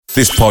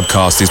This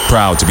podcast is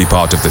proud to be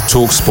part of the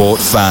TalkSport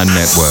Fan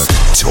Network.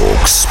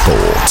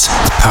 TalkSport.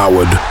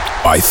 Powered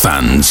by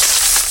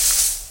fans.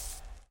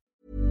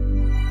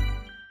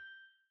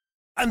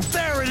 And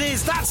there it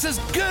is, that's as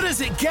good as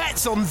it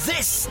gets on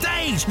this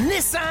stage.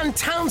 Nissan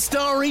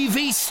Townstar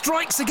EV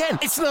strikes again.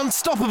 It's an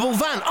unstoppable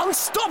van,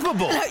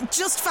 unstoppable.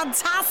 Just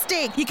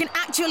fantastic. You can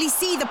actually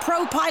see the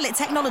ProPilot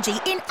technology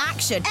in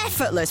action.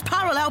 Effortless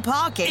parallel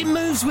parking. It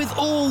moves with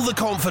all the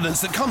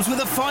confidence that comes with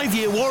a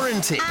 5-year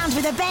warranty. And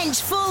with a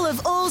bench full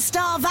of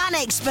all-star van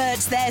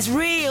experts, there's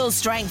real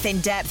strength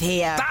in depth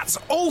here. That's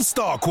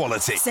all-star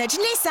quality. Search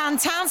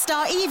Nissan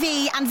Townstar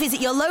EV and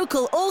visit your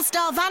local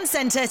all-star van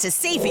centre to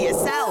see for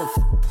yourself.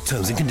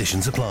 Terms and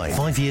conditions apply.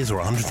 5 years or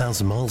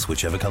 100,000 miles,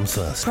 whichever comes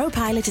first.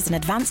 ProPilot is an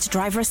advanced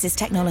driver assist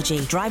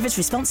technology. Driver's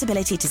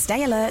responsibility to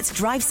stay alert,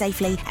 drive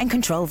safely, and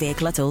control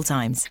vehicle at all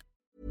times.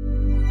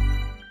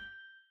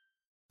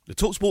 The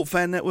TalkSport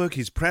Fan Network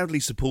is proudly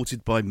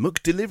supported by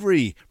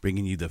McDelivery,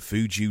 bringing you the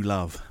food you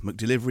love.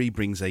 McDelivery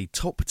brings a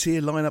top-tier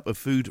lineup of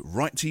food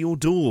right to your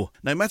door.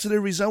 No matter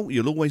the result,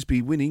 you'll always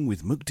be winning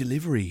with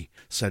McDelivery.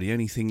 So the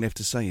only thing left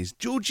to say is,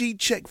 Georgie,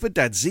 check for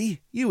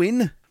Dadsy. You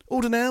in?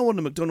 Order now on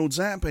the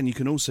McDonald's app, and you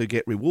can also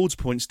get rewards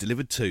points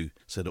delivered too.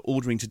 So that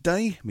ordering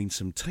today means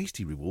some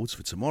tasty rewards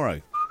for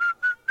tomorrow.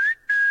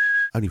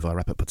 Only via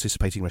app at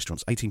participating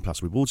restaurants. 18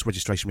 plus. Rewards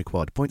registration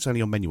required. Points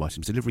only on menu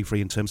items. Delivery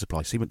free and terms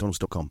apply. See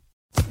mcdonalds.com.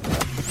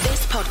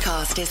 This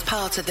podcast is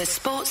part of the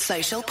Sports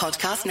Social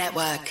Podcast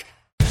Network.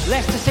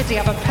 Leicester City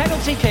have a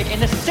penalty kick in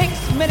the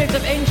 6th minute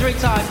of injury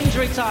time.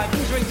 Knockout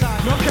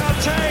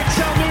takes,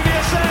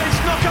 Almunia saves,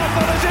 knockout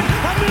follows in,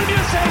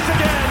 Almunia saves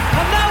again.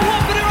 And now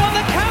Watford are on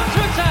the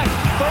counter-attack.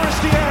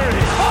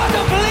 Forestieri. Oh, I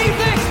don't believe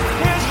this.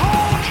 Here's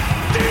Hulk.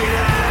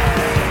 Deeney.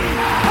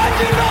 I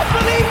do not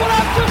believe what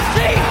I've just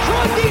seen.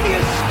 Troy Deeney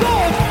has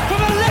scored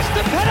from a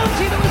Leicester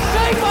penalty that was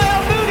saved by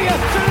Almunia.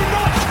 Do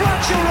not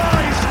scratch your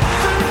eyes.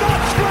 Do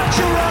not scratch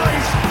your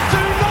eyes.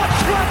 Do not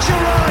scratch your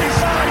eyes.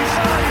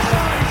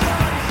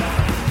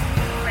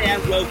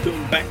 And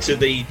welcome back to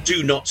the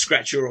Do Not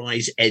Scratch Your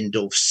Eyes end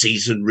of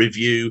season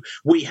review.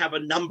 We have a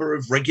number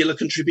of regular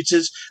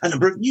contributors, a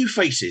number of new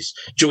faces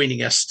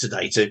joining us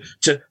today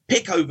to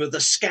pick over the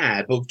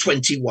scab of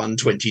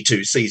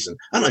 21-22 season.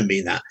 And I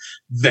mean that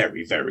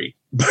very, very,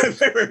 very,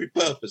 very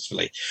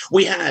purposefully.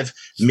 We have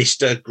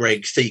Mr.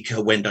 Greg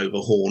Thieker Wendover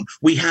Horn.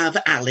 We have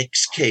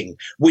Alex King.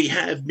 We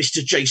have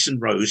Mr. Jason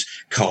Rose.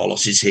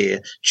 Carlos is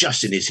here.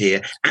 Justin is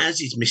here, as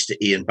is Mr.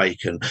 Ian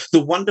Bacon.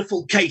 The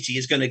wonderful Katie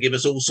is going to give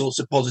us all sorts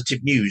of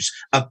positive news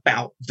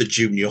about the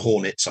Junior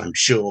Hornets, I'm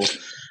sure.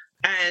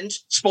 And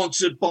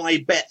sponsored by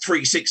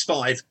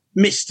Bet365,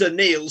 Mr.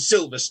 Neil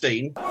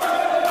Silverstein.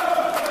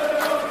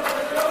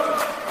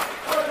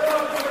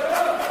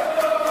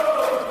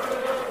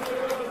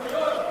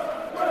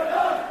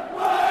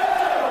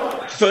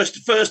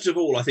 First of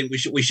all, I think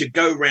we should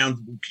go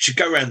around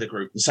the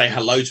group and say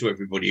hello to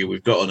everybody who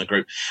we've got on the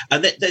group,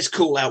 and let's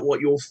call out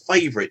what your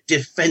favourite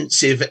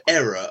defensive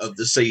error of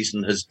the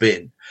season has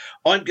been.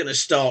 I'm going to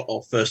start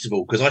off first of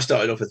all because I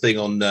started off a thing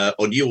on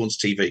Ewan's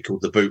TV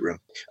called The Boot Room,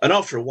 and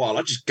after a while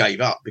I just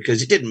gave up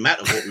because it didn't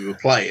matter what we were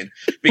playing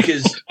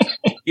because.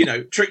 You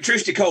know,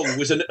 Troost-Ekong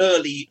was an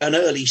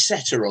early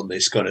setter on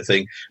this kind of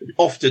thing,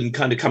 often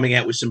kind of coming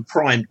out with some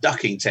prime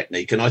ducking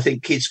technique. And I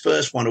think his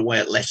first one away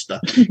at Leicester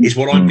is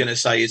what I'm going to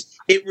say is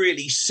it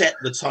really set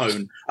the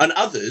tone. And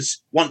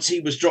others, once he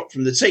was dropped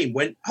from the team,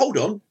 went, hold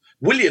on,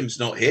 William's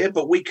not here,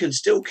 but we can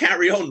still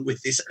carry on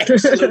with this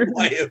excellent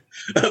way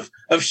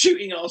of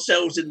shooting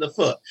ourselves in the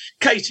foot.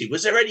 Katie,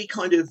 was there any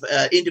kind of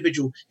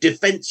individual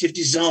defensive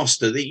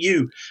disaster that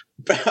you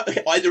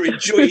either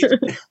enjoyed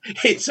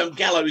in some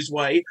gallows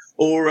way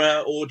or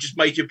just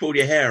made you pull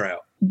your hair out?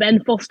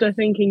 Ben Foster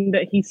thinking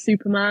that he's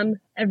Superman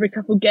every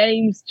couple of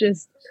games,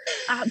 just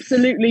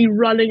absolutely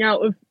running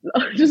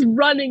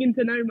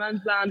into no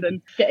man's land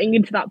and getting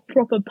into that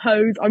proper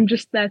pose. I'm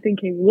just there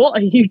thinking, what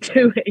are you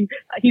doing?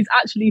 He's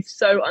actually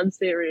so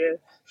unserious.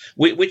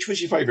 Which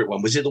was your favourite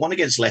one? Was it the one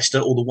against Leicester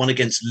or the one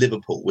against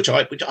Liverpool? Which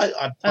I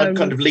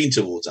kind of lean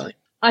towards, I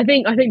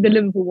think. I think the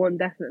Liverpool one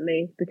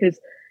definitely, because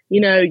you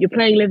know you're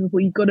playing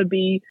Liverpool, you've got to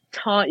be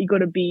tight, you've got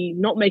to be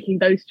not making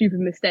those stupid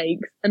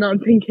mistakes. And I'm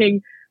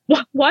thinking,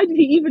 why did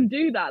he even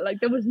do that? Like,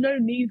 there was no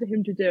need for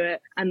him to do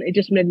it. And it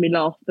just made me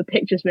laugh. The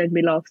pictures made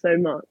me laugh so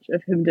much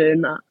of him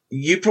doing that.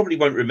 You probably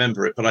won't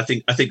remember it, but I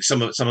think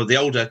some of the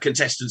older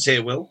contestants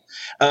here will.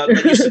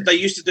 They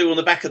used to do on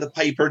the back of the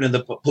paper and in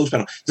the pulse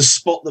panel the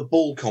spot the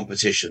ball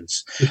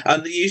competitions,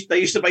 and they used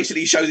to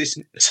basically show this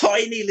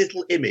tiny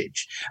little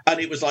image,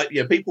 and it was like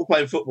people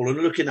playing football and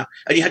looking up,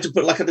 and you had to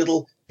put like a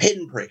little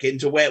pinprick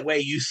into where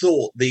you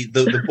thought the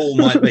ball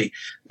might be.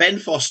 Ben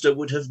Foster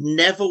would have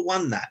never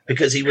won that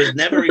because he was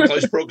never in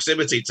close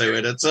proximity to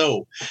it at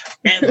all,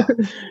 ever.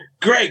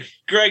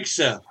 Greg,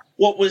 sir.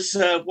 What was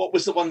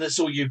the one that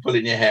saw you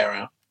pulling your hair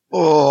out?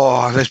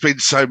 Oh, there's been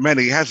so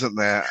many, hasn't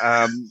there?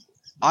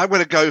 I'm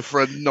going to go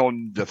for a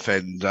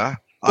non-defender.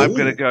 I'm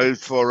going to go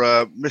for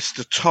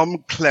Mr.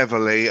 Tom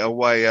Cleverley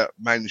away at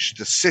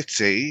Manchester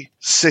City,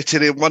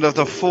 sitting in one of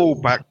the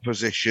fullback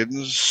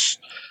positions,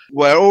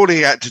 where all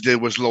he had to do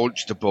was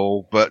launch the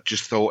ball, but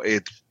just thought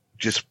he'd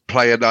just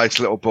play a nice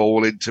little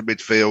ball into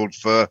midfield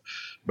for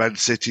Man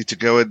City to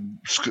go and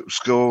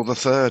score the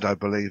third, I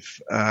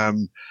believe.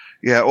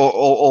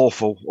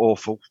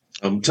 Awful.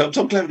 Tom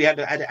Cleverley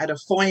had a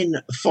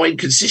fine,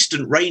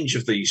 consistent range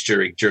of these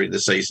during the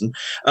season.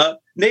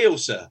 Neil,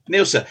 sir,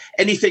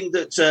 anything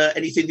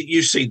that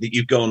you've seen that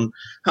you've gone,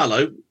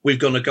 hello, we've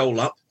gone a goal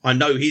up. I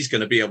know he's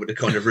going to be able to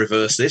kind of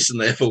reverse this and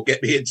therefore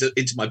get me into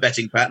my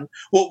betting pattern.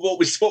 What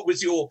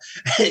was your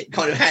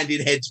kind of hand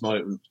in heads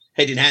moment,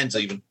 head in hands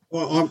even?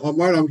 Well, I'm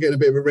worried I'm getting a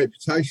bit of a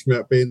reputation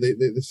about being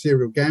the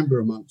serial gambler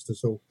amongst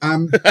us all.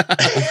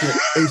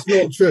 It's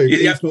not true.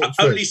 It's not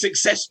true. Only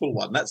successful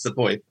one. That's the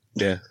point.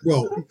 Yeah.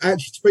 Well,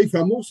 actually, to be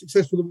fair, I'm more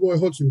successful than Roy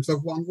Hodgson because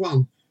I've won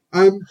one.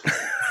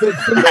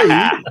 For me,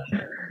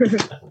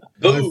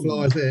 no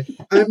flies there.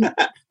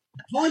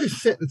 Kind of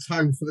set the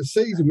tone for the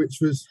season, which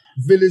was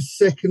Villa's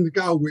second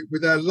goal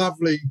with our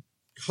lovely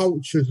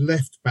cultured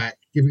left back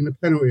giving the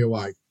penalty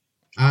away.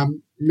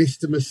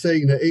 Mr.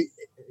 Messina,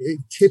 it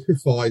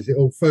typifies it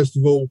all. First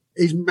of all,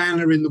 his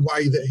manner in the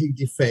way that he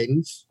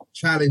defends,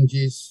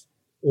 challenges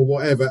or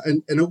whatever,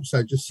 and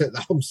also just set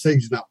the whole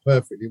season up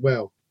perfectly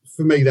well.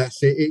 For me,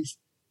 that's it.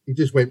 It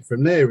just went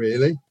from there,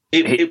 really.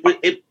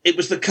 It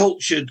was the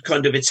cultured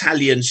kind of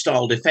Italian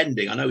style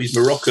defending. I know he's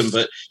Moroccan,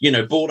 but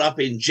brought up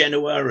in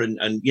Genoa and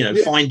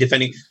fine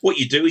defending. What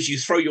you do is you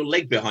throw your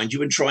leg behind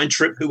you and try and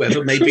trip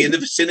whoever may be in the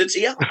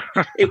vicinity up.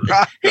 It was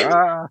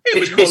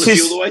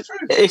quality all the way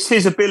through. It's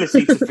his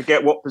ability to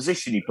forget what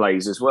position he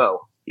plays as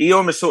well. He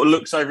almost sort of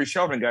looks over his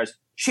shoulder and goes,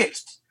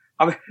 "Shit,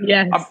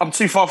 I'm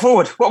too far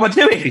forward. What am I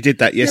doing?" He did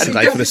that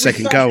yesterday for the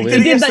second goal.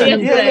 He did that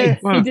yesterday.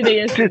 He did it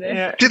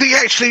yesterday. Did he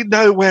actually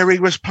know where he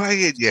was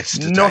playing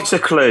yesterday? Not a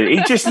clue.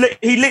 He just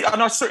he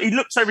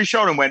looked over his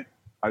shoulder and went,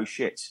 "Oh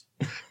shit."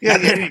 Yeah,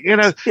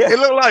 it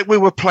looked like we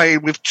were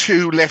playing with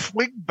two left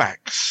wing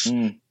backs.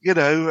 Well,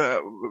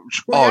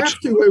 odd. have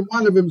to when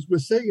one of them's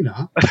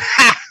Messina.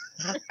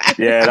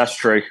 Yeah, that's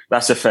true.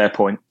 That's a fair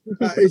point.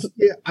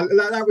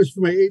 That was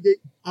for me.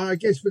 I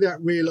guess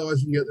without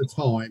realising at the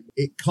time,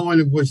 it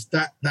kind of was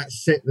that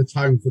set the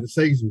tone for the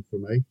season for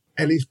me.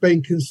 And it's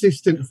been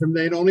consistent from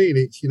then on in.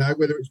 It's,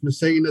 whether it's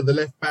Messina, the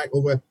left back,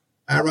 or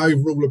our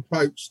overall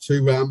approach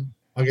to,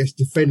 I guess,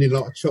 defending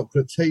like a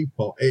chocolate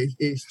teapot.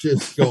 It's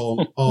just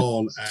gone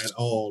on and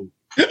on.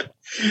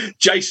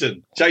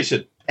 Jason,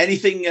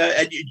 anything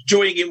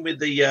joining in with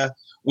the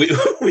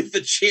with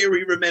the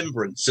cheery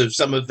remembrance of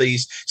some of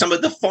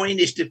the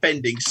finest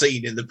defending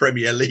seen in the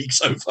Premier League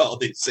so far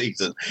this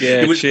season?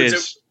 Yeah,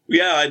 cheers.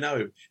 I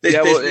know. There's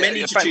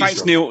many to choose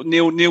thanks, from.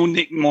 Neil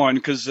nicked mine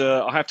because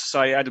I have to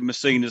say Adam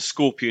Messina's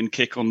scorpion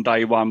kick on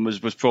day one was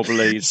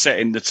probably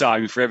setting the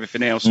tone for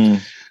everything else.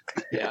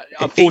 Yeah,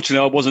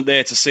 unfortunately, I wasn't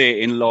there to see it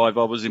in live.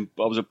 I was at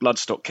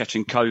Bloodstock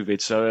catching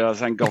COVID, so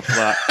thank God for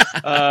that.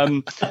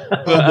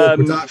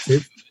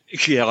 Productive.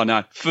 Yeah, I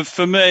know.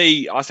 For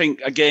me, I think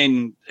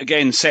again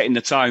setting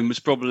the tone was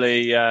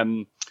probably at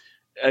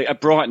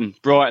Brighton.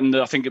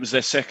 I think it was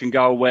their second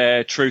goal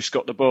where Truce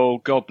got the ball.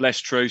 God bless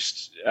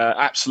Truce.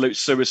 Absolute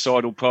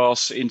suicidal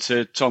pass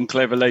into Tom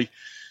Cleverley,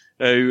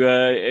 who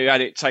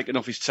had it taken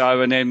off his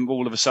toe, and then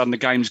all of a sudden the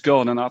game's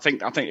gone. And I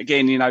think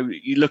again,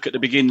 you look at the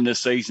beginning of the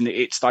season,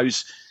 it's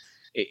those.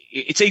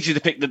 It's easy to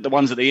pick the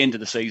ones at the end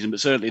of the season, but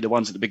certainly the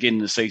ones at the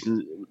beginning of the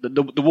season,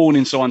 the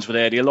warning signs were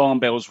there, the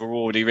alarm bells were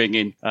already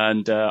ringing,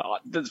 and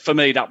for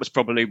me that was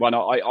probably one.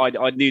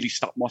 I nearly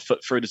stuck my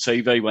foot through the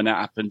TV when that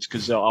happened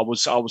because I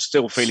was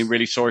still feeling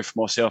really sorry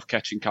for myself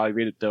catching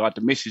COVID. I had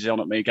the missus on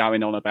at me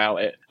going on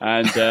about it,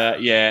 and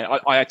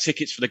I had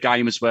tickets for the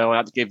game as well. I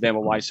had to give them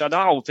away, so the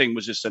whole thing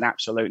was just an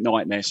absolute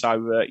nightmare.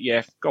 So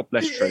God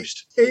bless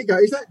Truce. Here you go.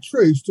 Is that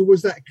Truce, or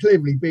was that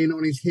Cleverley being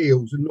on his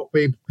heels and not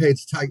being prepared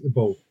to take the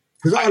ball?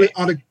 Because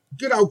I had a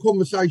good old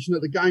conversation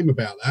at the game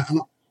about that, and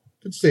I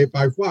could see it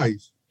both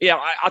ways. Yeah,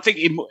 I think,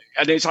 and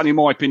it's only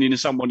my opinion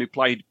as someone who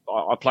played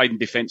in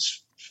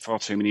defence far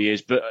too many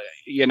years, but,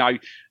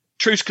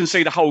 Truce can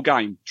see the whole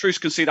game. Truce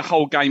can see the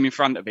whole game in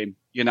front of him.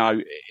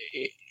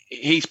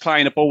 He's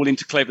playing a ball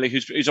into Cleverley,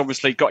 who's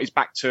obviously got his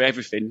back to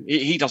everything.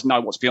 He doesn't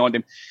know what's behind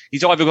him.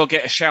 He's either got to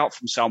get a shout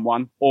from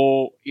someone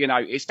or,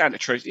 it's down to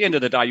Truce. At the end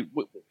of the day,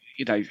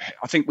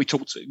 I think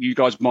you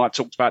guys might have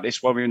talked about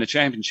this while we were in the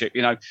Championship.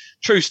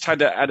 Truce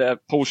had a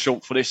pull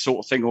short for this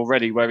sort of thing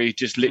already, where he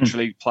just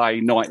literally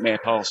play nightmare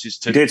passes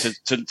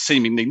to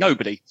seemingly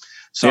nobody.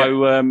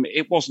 So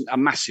it wasn't a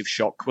massive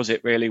shock, was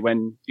it, really,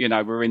 when,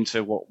 we're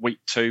into, week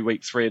 2,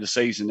 week 3 of the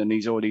season and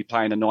he's already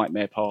playing a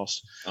nightmare pass.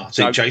 I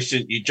think,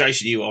 Jason,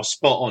 you are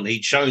spot on.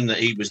 He'd shown that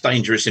he was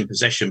dangerous in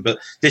possession, but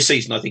this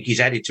season I think he's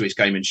added to his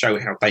game and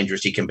shown how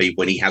dangerous he can be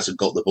when he hasn't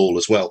got the ball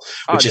as well,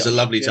 which is a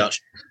lovely touch.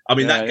 I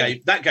mean,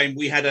 that game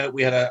we had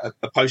a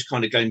post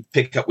kind of game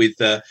pick up with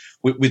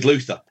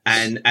Luther,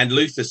 and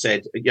Luther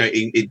said,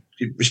 in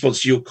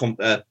response to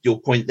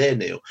your point there,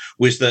 Neil,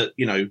 was that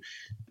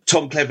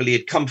Tom Cleverley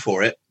had come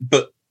for it,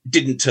 but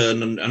didn't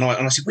turn, and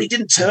I said, well, he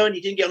didn't turn,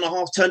 he didn't get on a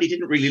half turn, he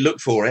didn't really look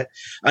for it.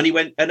 And he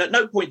went, and at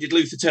no point did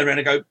Luther turn around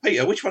and go,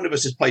 Peter, which one of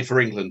us has played for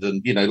England?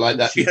 And, like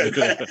that,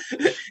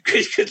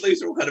 because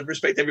Luther will kind of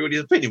respect everybody's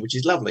opinion, which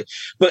is lovely.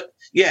 But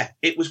yeah,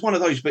 it was one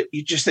of those, but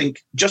you just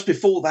think, just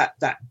before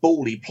that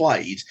ball he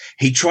played,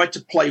 he tried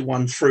to play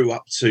one through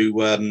up to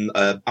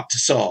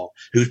Sarr,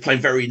 who was playing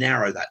very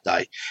narrow that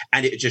day,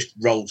 and it just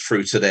rolled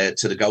through to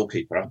the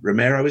goalkeeper.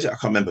 Romero, is it? I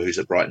can't remember who's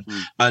at Brighton.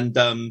 And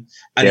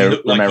he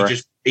looked Romero.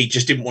 Like he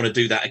just didn't want to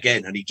do that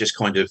again, and he just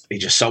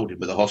sold him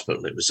with the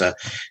hospital. It was a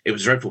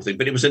dreadful thing,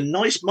 but it was a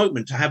nice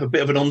moment to have a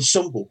bit of an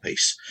ensemble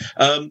piece.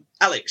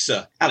 Alex,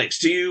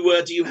 do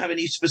you have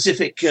any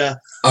specific? I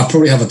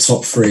probably have a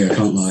top three. I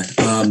can't lie.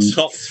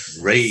 Top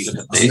three. Look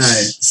at this. No,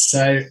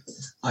 so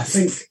I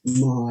think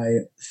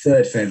my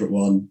third favourite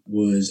one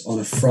was on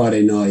a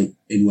Friday night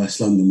in West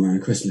London wearing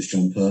a Christmas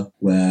jumper,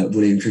 where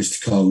William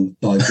Troost-Ekong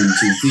dived into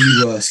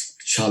the worst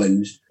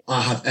challenge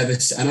I have ever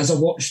seen. And as I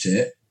watched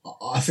it,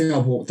 I think I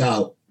walked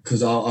out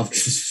because I'm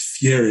just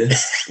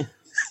furious,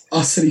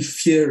 utterly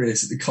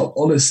furious at the cop.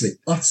 Honestly,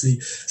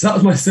 utterly. So that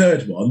was my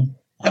third one.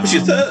 That was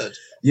your third?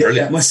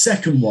 Yeah, my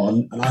second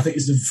one, and I think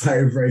it's a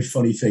very, very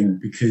funny thing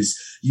because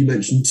you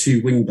mentioned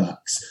two wing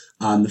backs,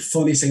 and the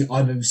funniest thing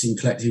I've ever seen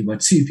collectively by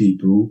two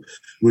people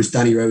was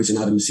Danny Rose and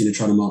Adam Messina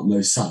trying to mark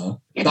Mo Salah.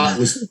 That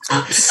was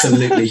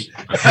absolutely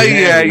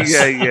hilarious.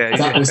 Yeah.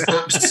 That was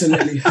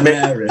absolutely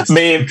hilarious.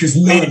 Me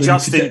and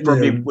Justin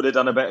probably would have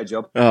done a better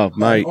job. Oh,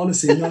 mate.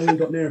 Honestly, none of them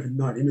got near him for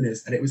 90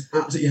 minutes, and it was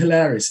absolutely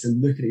hilarious.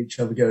 And looking at each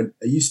other going,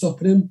 are you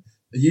stopping him?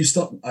 Are you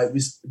stopping? It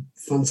was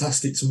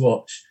fantastic to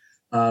watch.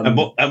 And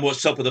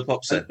what's top of the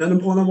pops then?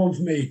 And one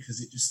for me,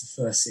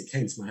 because it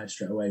came to my head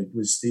straight away,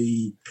 was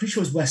pretty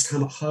sure it was West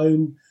Ham at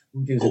home.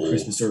 Games of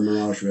Christmas or a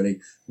mirage, really,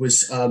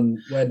 was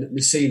when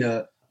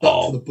Messina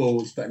got for the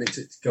ball, expecting it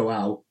to go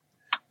out,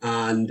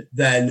 and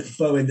then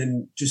Bowen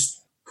then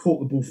just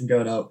caught the ball from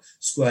going out,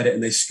 squared it,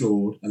 and they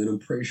scored. And then I'm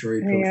pretty sure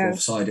he put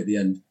offside at the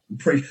end.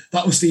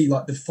 That was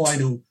the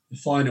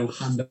final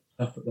hand up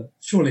at the.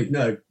 Surely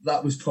no,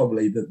 that was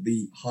probably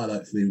the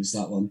highlight for me was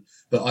that one.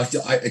 But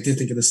I did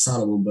think of the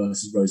Salah one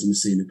versus Rose and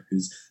Messina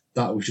because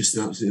that was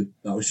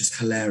just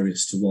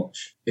hilarious to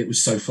watch. It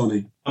was so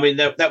funny. I mean,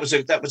 that was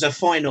a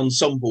fine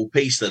ensemble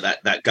piece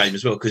that game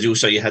as well, because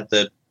also you had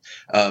the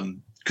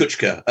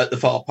Kuchka at the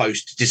far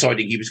post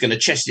deciding he was going to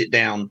chest it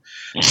down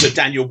to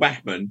Daniel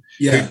Bachmann,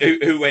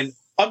 who went,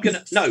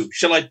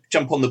 shall I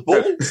jump on the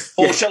ball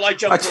or shall I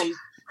jump on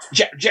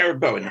Jared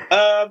Bowen?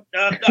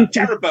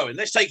 Jared Bowen,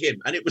 let's take him.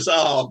 And it was,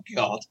 oh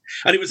God.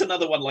 And it was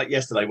another one like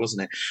yesterday,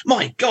 wasn't it?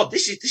 My God,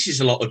 this is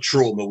a lot of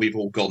trauma we've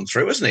all gone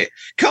through, isn't it?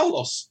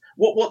 Carlos,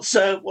 what's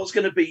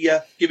going to be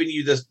giving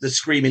you the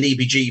screaming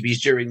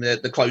EBGBs during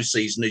the close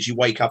season as you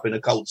wake up in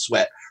a cold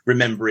sweat,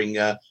 remembering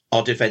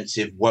our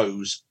defensive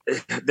woes?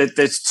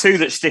 There's two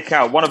that stick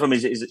out. One of them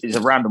is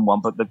a random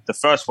one, but the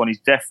first one is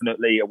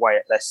definitely away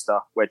at Leicester,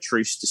 where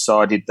Truce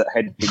decided that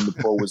heading the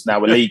ball was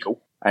now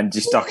illegal and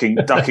just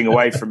ducking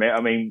away from it.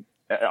 I mean,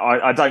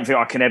 I don't think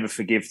I can ever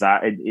forgive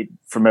that.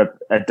 From a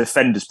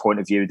defender's point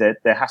of view,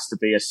 there has to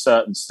be a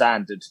certain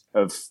standard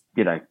of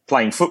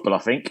playing football, I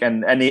think.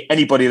 And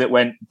anybody that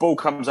went, ball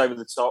comes over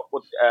the top,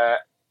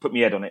 put my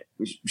head on it,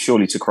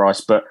 surely to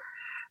Christ. But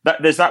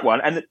there's that one.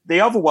 And the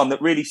other one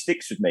that really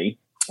sticks with me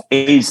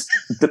is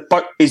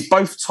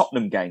both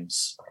Tottenham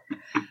games.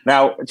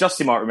 Now,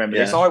 Justin might remember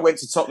this. I went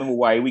to Tottenham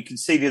away. We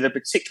conceded a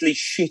particularly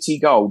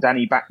shitty goal.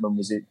 Danny Bachmann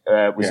was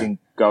in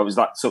goal. It was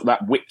that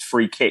whipped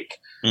free kick.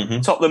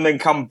 Mm-hmm. Tottenham then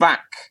come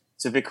back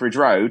to Vicarage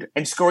Road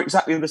and score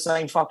exactly the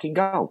same fucking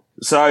goal.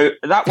 So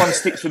that one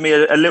sticks with me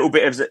a little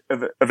bit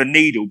of a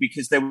needle,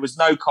 because there was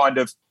no kind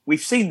of, we've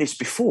seen this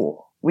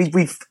before.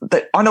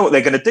 I know what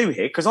they're going to do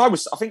here, because I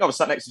think I was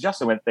sat next to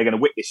Justin when they're going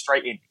to whip this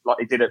straight in like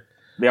they did at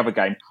the other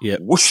game. Yeah.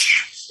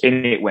 Whoosh.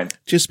 In it went.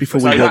 Just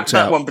before we walked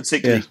out. That one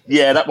particularly.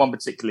 Yeah, that one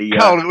particularly.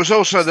 Well, it was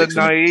also the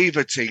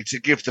naivety to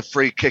give the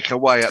free kick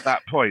away at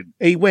that point.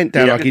 He went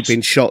down like he'd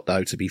been shot,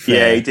 though, to be fair.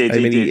 Yeah, he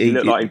did. He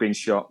looked like he'd been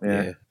shot.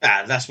 Yeah.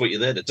 That's what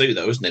you're there to do,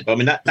 though, isn't it? But I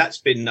mean, that's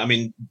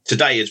been,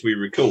 today as we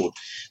record,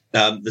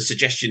 the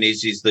suggestion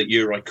is that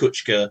Juraj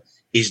Kuchka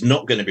is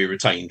not going to be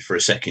retained for a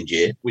second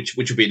year, which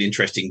would be an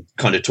interesting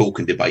kind of talk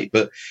and debate.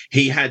 But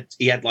he had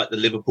like the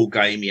Liverpool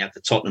game, he had the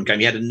Tottenham game,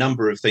 he had a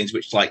number of things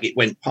which like it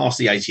went past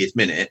the 80th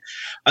minute,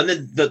 and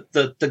then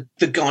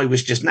the guy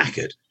was just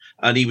knackered.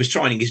 And he was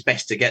trying his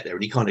best to get there,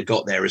 and he kind of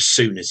got there as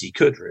soon as he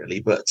could,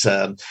 really. But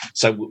so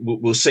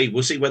we'll see.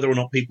 We'll see whether or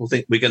not people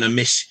think we're going to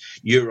miss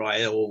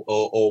Uri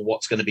or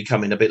what's going to be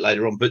coming a bit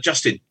later on. But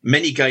Justin,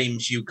 many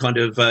games you kind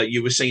of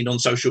you were seen on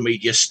social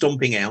media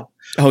stomping out.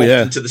 Oh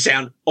yeah, often to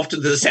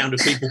the sound of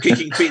people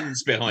kicking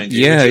bins behind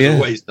you. Yeah, yeah.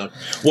 Always done.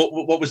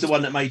 What was the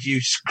one that made you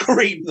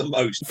scream the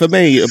most? For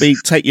me, it'll be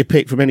take your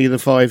pick from any of the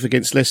five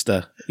against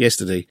Leicester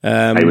yesterday.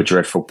 They were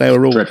dreadful. They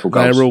were all dreadful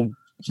goals. They were all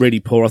really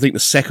poor. I think the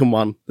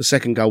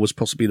second goal was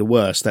possibly the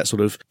worst. That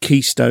sort of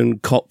Keystone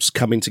Cops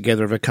coming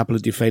together of a couple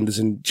of defenders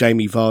and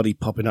Jamie Vardy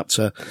popping up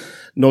to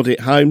nod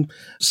it home.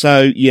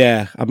 So,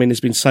 yeah, I mean, there's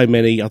been so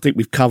many. I think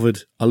we've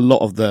covered a lot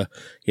of the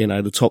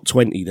top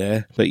 20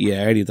 there. But,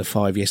 yeah, only the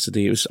 5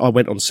 yesterday. I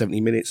went on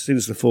 70 minutes. As soon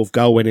as the fourth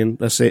goal went in,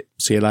 that's it.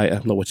 See you later.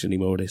 I'm not watching any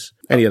more of this.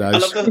 Any of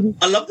those.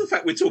 I love the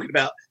fact we're talking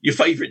about your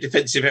favourite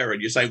defensive error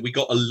and you're saying we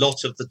got a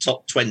lot of the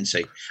top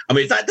 20. I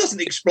mean, if that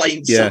doesn't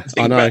explain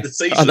something about the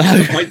season,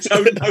 I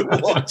don't know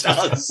what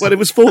does. Well, it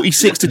was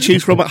 46 to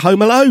choose from at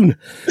Home Alone.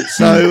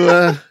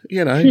 So,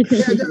 Yeah,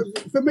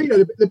 for me,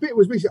 though, the bit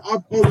was missing. I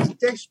was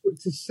desperate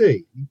to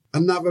see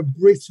another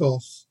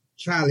Britos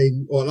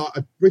challenge, or like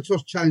a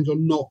Britos challenge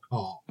on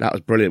Knockhart. That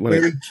was brilliant,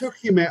 wasn't where it? He took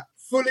him out,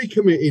 fully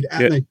committed.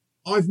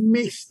 I've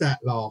missed that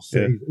last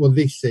season, well,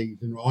 this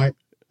season, right?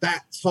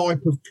 That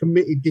type of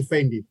committed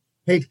defending.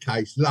 Head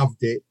case,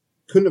 loved it.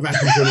 Couldn't have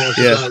happened to an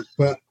bloke,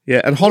 but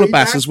and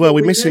Holebas as well.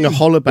 We're missing a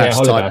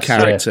Holebas type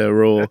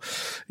character, or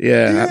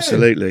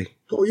absolutely.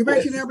 God, you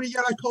imagine how many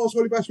yellow cards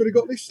Holebas would have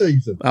got this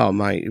season? Oh,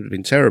 mate, it would have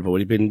been terrible.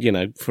 He'd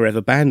been, forever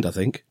banned, I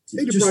think.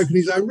 He'd have broken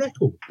his own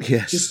record.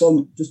 Yes. Just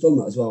on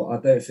that as well, I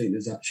don't think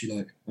there's actually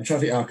I'm trying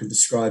to think how I can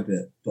describe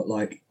it, but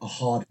like a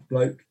hard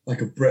bloke,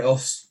 like a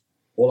Britos,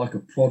 or like a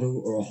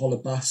Prodl or a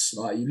Holebas.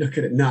 Like you look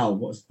at it now,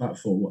 what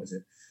is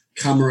it?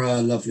 Camera,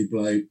 lovely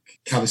bloke.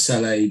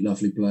 Cavasele,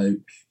 lovely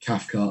bloke.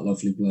 Cathcart,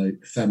 lovely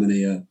bloke.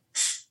 Femenia,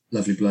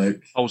 lovely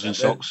bloke. Holes in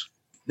socks.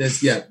 There's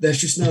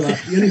just no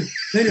the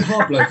only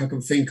hard bloke I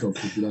can think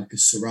of would be like a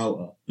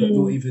Serralta, but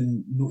not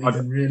even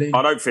really.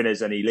 I don't think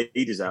there's any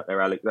leaders out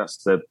there, Alec. That's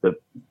the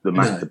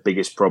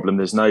biggest problem.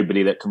 There's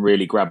nobody that can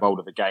really grab hold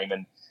of the game,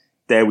 and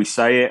dare we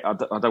say it, I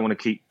don't want to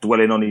keep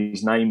dwelling on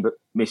his name, but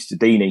Mr.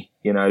 Deeney,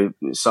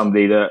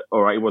 somebody that,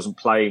 all right, he wasn't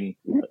playing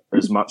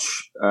as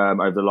much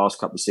over the last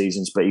couple of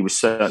seasons, but he was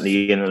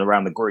certainly in and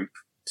around the group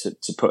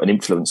to put an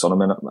influence on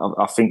him. And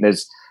I think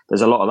there's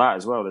a lot of that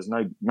as well. There's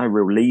no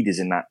real leaders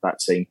in that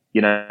team.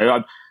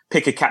 I'd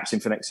pick a captain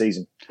for next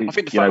season. I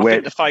think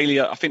the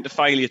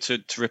failure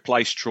to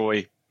replace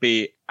Troy,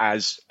 be it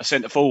as a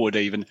centre forward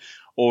even,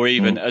 or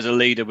even as a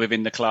leader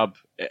within the club,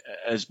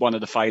 as one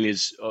of the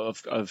failures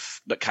of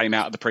that came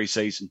out of the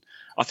pre-season.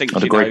 I think,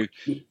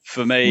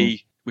 for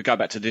me, we go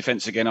back to the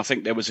defence again. I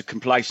think there was a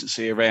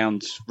complacency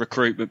around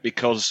recruitment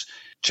because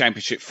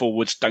Championship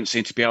forwards don't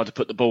seem to be able to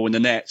put the ball in the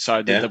net.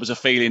 So there was a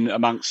feeling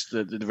amongst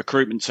the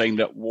recruitment team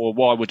that, well,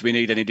 why would we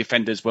need any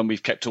defenders when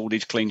we've kept all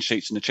these clean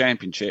sheets in the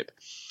Championship?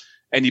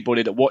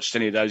 Anybody that watched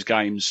any of those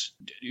games,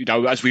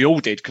 as we all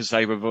did, because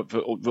they were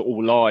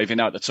all live,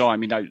 at the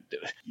time,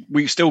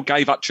 we still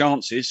gave up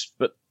chances,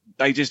 but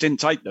they just didn't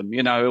take them,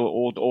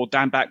 or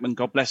Dan Backman,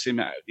 God bless him,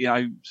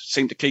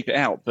 seemed to keep it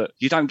out. But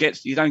you don't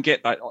get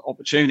that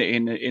opportunity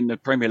in the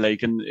Premier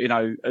League. And,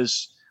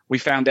 as we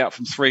found out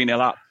from 3-0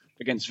 up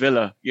against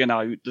Villa,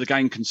 the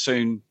game can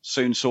soon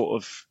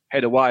sort of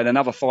head away. And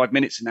another 5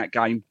 minutes in that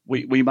game,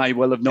 we may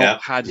well have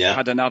not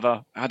had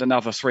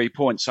another 3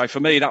 points. So for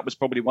me, that was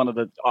probably one of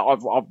the.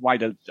 I've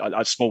made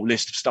a small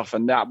list of stuff,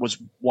 and that was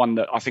one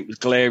that I think was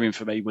glaring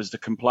for me, was the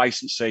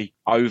complacency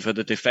over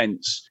the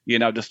defence.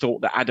 The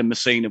thought that Adam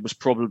Messina was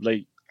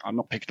probably. I'm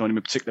not picking on him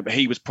in particular, but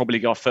he was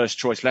probably our first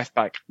choice left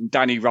back. And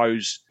Danny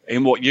Rose,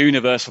 in what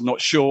universe, I'm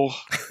not sure.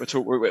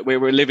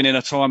 We're living in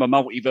a time of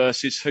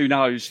multiverses. Who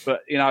knows? But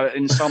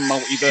in some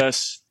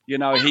multiverse,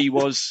 he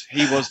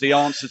was the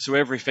answer to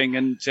everything.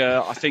 And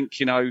I think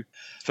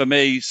for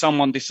me,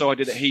 someone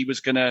decided that he was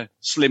going to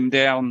slim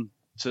down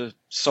to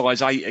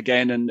size 8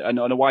 again, and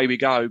away we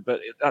go. But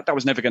that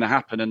was never going to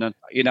happen. And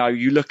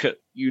you look at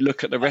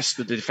the rest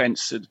of the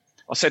defence.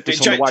 I said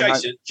this on the way.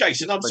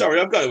 Jason, I'm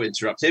sorry, I've got to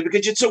interrupt here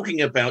because you're talking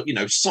about,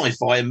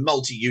 sci-fi and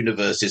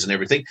multi-universes and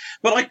everything,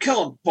 but I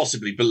can't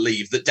possibly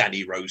believe that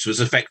Danny Rose was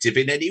effective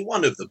in any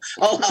one of them.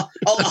 I'll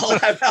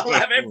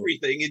have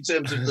everything in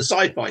terms of the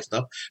sci-fi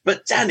stuff,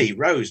 but Danny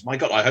Rose, my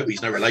God, I hope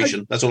he's no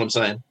relation. That's all I'm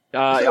saying.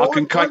 I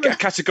can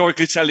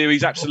categorically tell you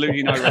he's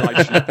absolutely no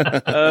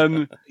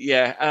relation.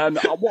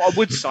 What I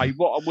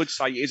would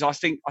say is I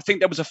think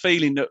there was a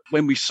feeling that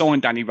when we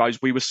signed Danny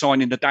Rose, we were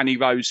signing the Danny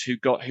Rose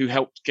who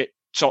helped get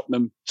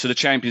Tottenham to the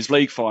Champions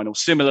League final.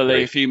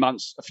 Similarly, a few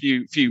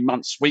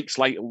weeks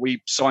later,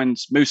 we signed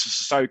Moussa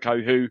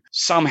Sissoko, who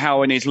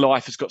somehow in his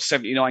life has got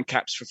 79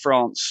 caps for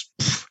France.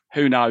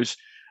 Who knows?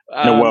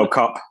 The World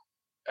Cup.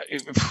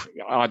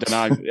 I don't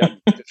know.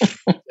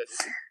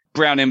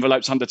 Brown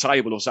envelopes under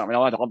table or something.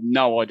 I have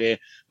no idea.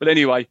 But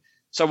anyway,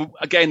 so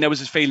again, there was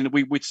this feeling that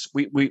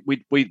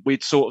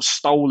we'd sort of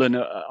stolen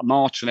a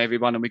march on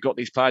everyone, and we got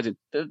these players in.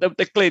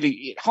 They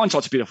clearly,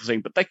 hindsight's a beautiful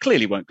thing, but they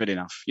clearly weren't good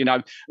enough,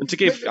 And to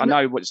give, I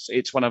know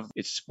it's one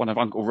of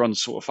Uncle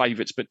Ron's sort of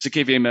favourites, but to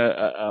give him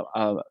a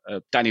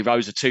Danny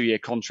Rose a 2-year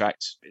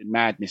contract,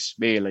 madness,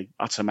 really,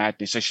 utter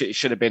madness. It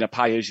should have been a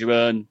pay as you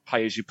earn,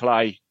 pay as you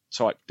play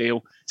type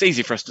deal. It's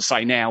easy for us to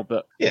say now,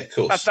 but of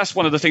course. That's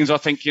one of the things I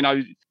think,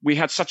 we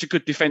had such a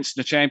good defence in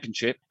the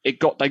Championship. They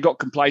got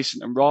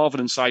complacent, and rather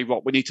than say,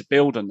 we need to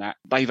build on that,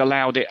 they've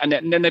allowed it. And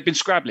then they've been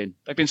scrabbling.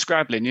 They've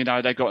got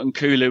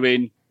Nkulu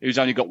in, who's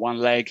only got one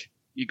leg.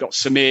 You got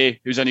Samir,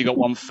 who's only got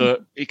 1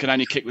 foot. He can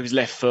only kick with his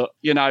left foot,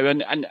 you know,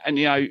 and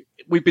you know,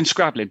 we've been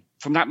scrabbling.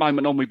 From that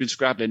moment on, we've been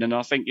scrabbling. And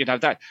I think, you know,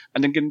 that,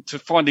 and then to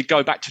finally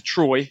go back to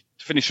Troy,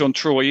 to finish on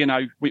Troy, you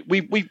know,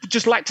 we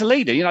just lacked a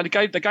leader. You know, they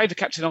gave the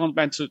captain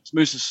armband to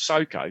Musa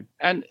Sissoko.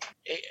 And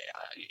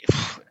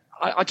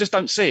I just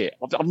don't see it.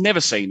 I've never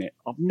seen it.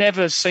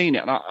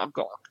 And I've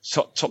got a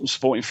Tottenham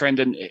supporting friend,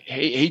 and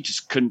he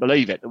just couldn't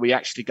believe it that we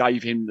actually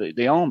gave him the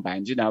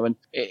armband, you know. And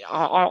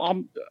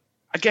I'm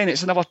again,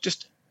 it's another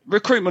just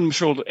recruitment. I'm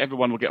sure that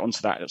everyone will get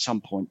onto that at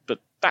some point, but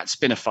that's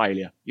been a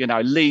failure. You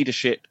know,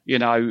 leadership, you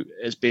know,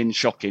 has been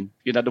shocking.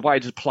 You know, the way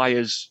the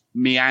players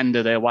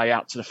meander their way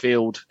out to the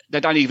field. They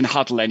don't even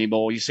huddle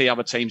anymore. You see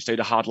other teams do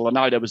the huddle. I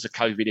know there was the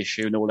COVID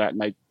issue and all that,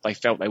 and they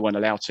felt they weren't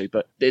allowed to,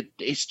 but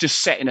it's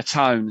just setting a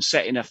tone,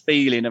 setting a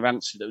feeling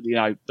around, you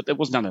know, but there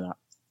was none of that.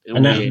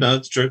 No,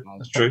 it's true.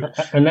 That's true.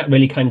 And that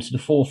really came to the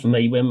fore for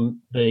me when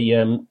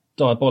the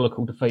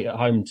diabolical defeat at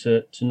home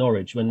to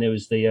Norwich, when there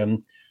was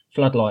the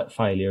floodlight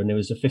failure and there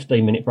was a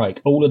 15-minute break.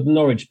 All of the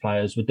Norwich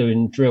players were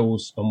doing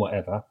drills and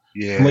whatever.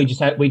 Yeah. And we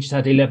just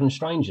had 11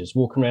 strangers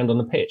walking around on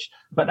the pitch.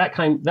 But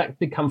that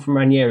did come from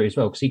Ranieri as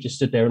well, because he just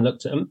stood there and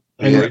looked at them.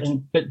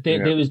 But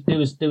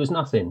there was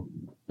nothing,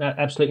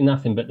 absolutely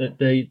nothing. But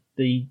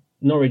the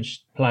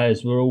Norwich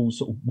players were all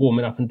sort of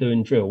warming up and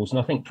doing drills, and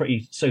I think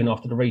pretty soon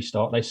after the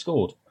restart they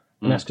scored,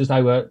 and that's because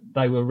they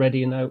were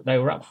ready and they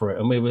were up for it,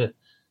 and we were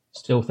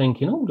still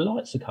thinking, oh, the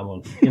lights have come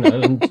on, you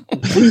know.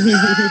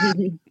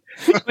 And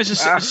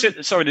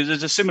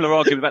there's a similar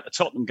argument about the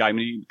Tottenham game.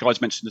 You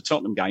guys mentioned the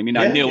Tottenham game. You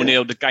know,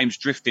 0-0. The game's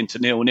drifting to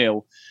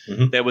 0-0.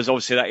 Mm-hmm. There was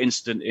obviously that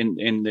incident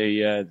in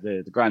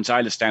the Grand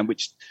Taylor stand,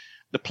 which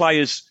the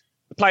players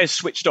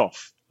switched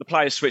off. The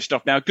players switched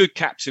off. Now, a good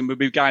captain would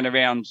be going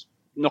around,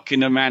 knocking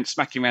them around,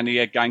 smacking around the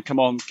head, going, come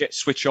on,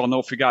 switch on,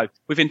 off we go.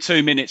 Within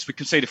 2 minutes, we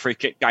concede a free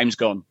kick, game's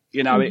gone.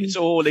 You know, It's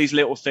all these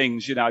little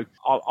things, you know.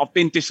 I've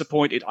been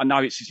disappointed. I know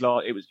it's his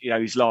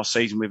last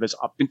season with us.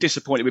 I've been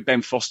disappointed with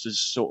Ben Foster's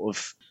sort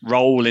of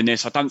role in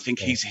this. I don't think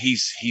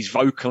he's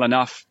vocal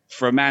enough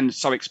for a man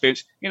so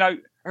experienced. You know,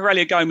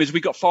 Aurelio Gomez,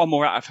 we got far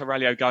more out of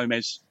Aurelio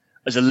Gomez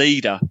as a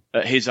leader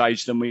at his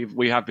age than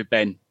we have with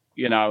Ben.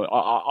 You know,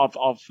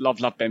 I've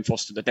loved Ben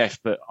Foster to death,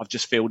 but I've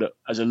just feel that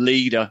as a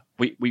leader,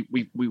 we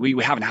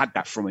haven't had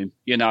that from him.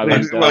 You know,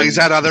 he's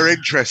had other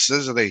interests,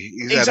 hasn't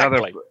he?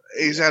 Exactly.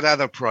 He's had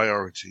other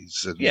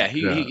priorities. And,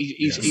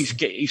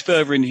 he's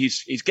furthering.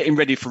 He's getting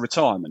ready for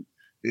retirement.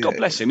 Yeah. God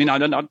bless him. You know, I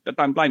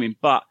don't blame him.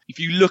 But if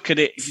you look at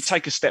it, if you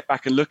take a step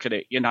back and look at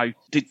it, you know,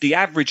 the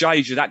average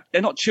age of that,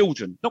 they're not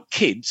children, not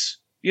kids.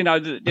 You know,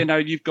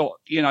 you've got,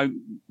 you know,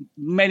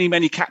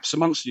 many caps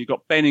amongst them. You've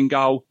got Ben in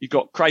goal. You've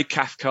got Craig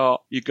Cathcart.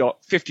 You've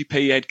got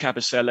 50p Ed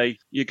Cabaselli.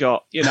 You've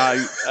got, you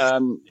know,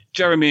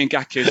 Jeremy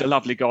Ngaku is a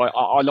lovely guy.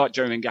 I like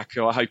Jeremy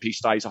Ngaku. I hope he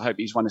stays. I hope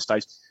he's one that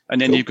stays.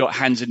 And then you've got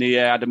hands in the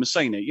air, Adam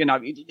Messina. You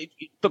know,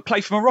 but play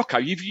for Morocco.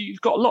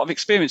 You've got a lot of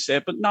experience there,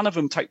 but none of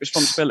them take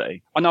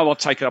responsibility. I know I've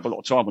taken up a lot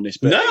of time on this,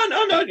 but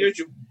no.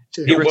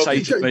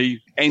 Irritated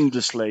me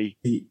endlessly,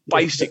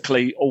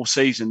 basically all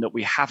season, that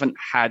we haven't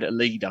had a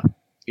leader.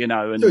 You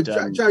know, and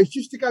so, James,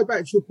 just to go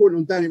back to your point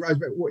on Danny Rose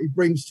about what he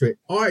brings to it,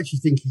 I actually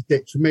think he's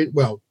detrimental.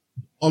 Well,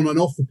 on and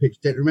off the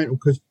pitch, detrimental,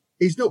 because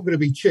he's not going to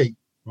be cheap,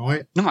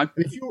 right? No. And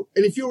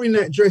if you're in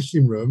that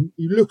dressing room,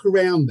 you look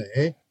around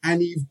there,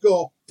 and you've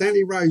got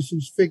Danny Rose,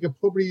 whose figure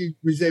probably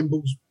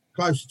resembles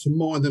closer to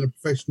mine than a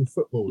professional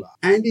footballer,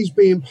 and he's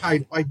being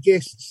paid, I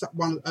guess,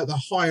 someone at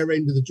the higher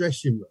end of the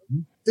dressing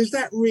room. Does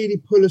that really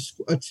pull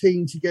a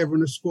team together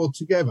and a squad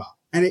together?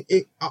 And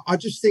I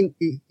just think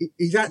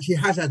it actually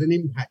has had an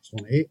impact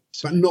on it,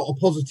 but not a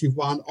positive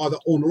one, either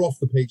on or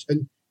off the pitch.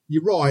 And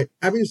you're right,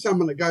 having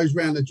someone that goes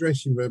around the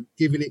dressing room,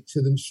 giving it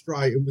to them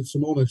straight and with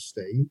some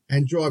honesty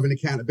and driving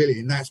accountability,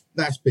 and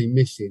that's been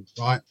missing,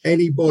 right?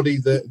 Anybody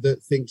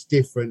that thinks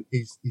different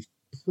is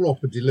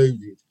proper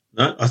deluded.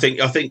 No, I think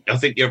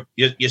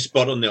you're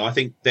spot on there. I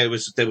think there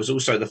was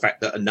also the fact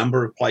that a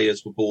number of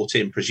players were bought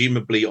in,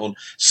 presumably on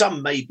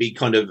some maybe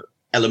kind of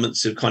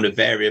elements of kind of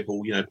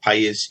variable, you know,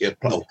 pay as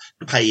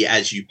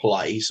you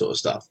play sort of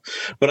stuff.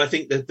 But I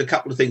think that the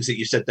couple of things that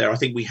you said there, I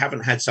think we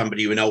haven't had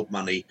somebody who in old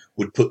money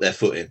would put their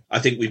foot in. I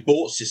think we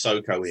bought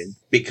Sissoko in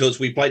because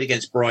we played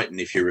against Brighton,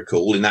 if you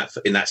recall, in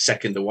that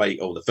second away,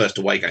 or the first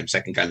away game,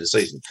 second game of the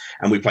season.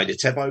 And we played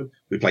Etebo,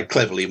 we played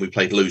Cleverly, and we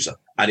played Loser.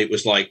 And it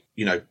was like,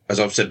 you know, as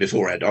I've said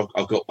before, Ed,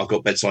 I've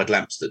got bedside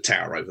lamps that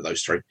tower over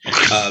those three.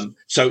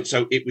 So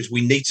it was,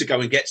 we need to go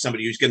and get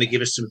somebody who's going to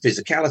give us some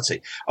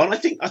physicality. And I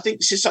think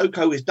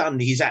Sissoko has done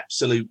his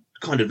absolute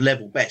kind of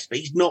level best, but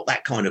he's not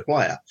that kind of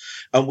player.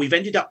 And we've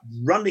ended up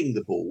running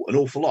the ball an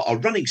awful lot. Our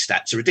running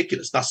stats are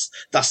ridiculous.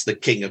 That's the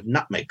king of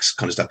nutmegs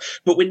kind of stuff.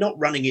 But we're not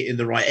running it in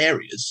the right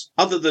areas.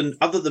 Other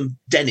than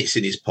Dennis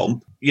in his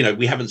pomp, you know,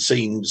 we haven't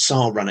seen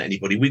Sarr run at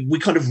anybody. We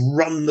kind of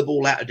run the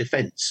ball out of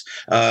defence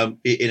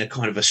in a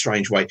kind of a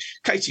strange way.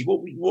 Katie,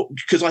 what?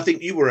 Because I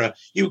think you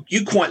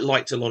quite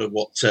liked a lot of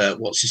what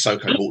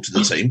Sissoko brought to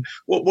the team.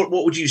 What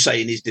would you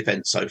say in his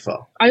defence so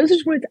far? I also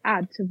just wanted to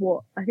add to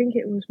what I think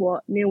it was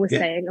what Neil was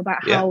saying about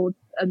how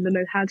the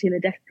mentality in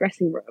the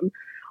dressing room.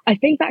 I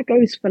think that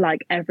goes for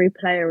like every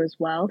player as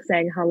well,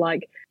 saying how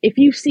like if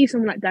you see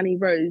someone like Danny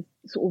Rose,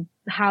 sort of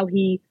how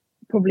he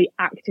probably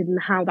acted and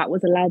how that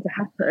was allowed to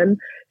happen.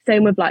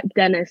 Same with like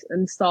Dennis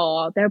and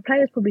Sarr. There are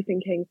players probably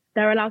thinking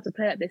they're allowed to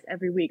play like this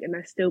every week and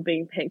they're still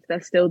being picked.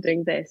 They're still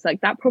doing this.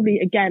 Like that probably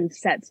again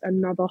sets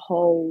another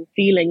whole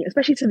feeling,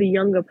 especially to the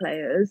younger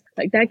players.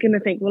 Like they're going to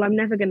think, well, I'm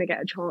never going to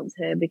get a chance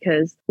here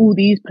because all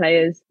these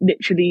players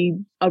literally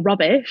are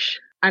rubbish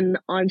and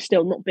I'm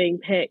still not being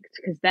picked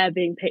because they're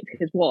being picked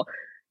because what?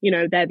 You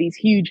know, they're these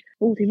huge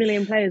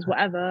multi-million players,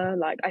 whatever.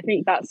 Like, I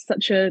think that's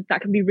that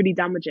can be really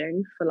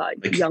damaging for like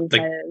young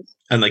players.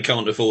 And they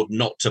can't afford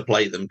not to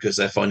play them because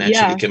they're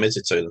financially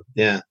committed to them.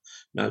 Yeah.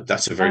 No,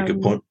 that's a very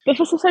good point. But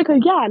for Sissoko,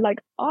 yeah, like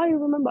I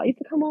remember I used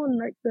to come on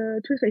like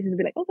the True Spaces and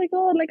be like, oh my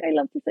God, like I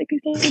love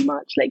Sissoko so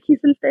much. Like he's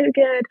been so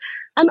good.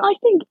 And I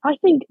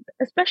think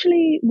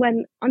especially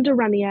when under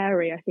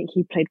Ranieri, I think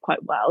he played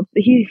quite well.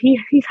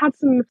 He's had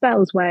some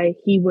spells where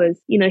he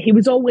was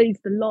always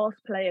the last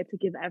player to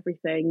give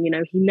everything. You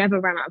know, he never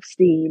ran out of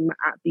steam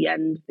at the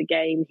end of the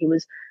game. He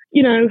was,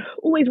 you know,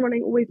 always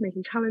running, always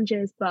making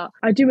challenges. But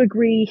I do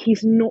agree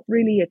he's not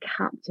really a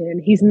captain.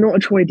 He's not a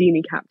Troy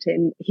Deeney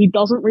captain. He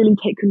doesn't really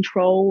take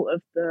control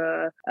of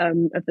the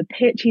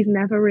pitch. He's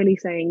never really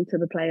saying to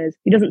the players,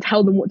 he doesn't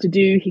tell them what to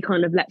do. He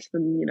kind of lets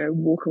them, you know,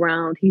 walk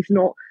around. He's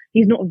not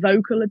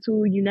vocal at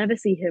all. You never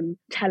see him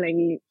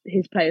telling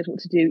his players what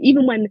to do.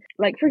 Even when,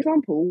 like, for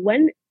example,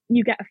 when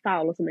you get a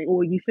foul or something,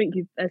 or you think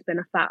there's been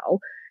a foul,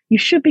 you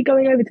should be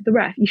going over to the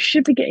ref. You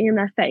should be getting in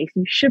their face.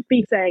 You should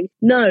be saying,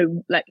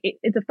 no, like,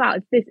 it's a foul.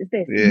 It's this, it's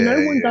this. Yeah,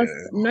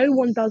 no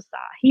one does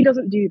that. He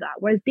doesn't do that.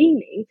 Whereas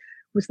Deeney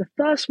was the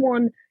first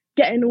one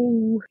getting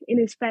all in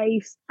his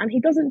face, and he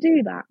doesn't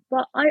do that.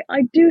 But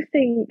I do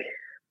think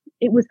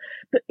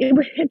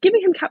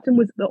giving him captain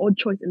was the odd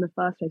choice in the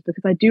first place,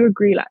 because I do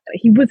agree, like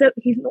he's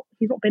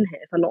not been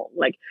here for long.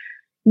 Like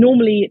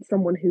normally it's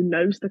someone who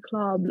knows the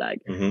club, like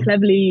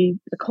Cleverly,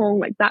 the Kong,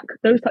 like that,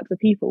 those types of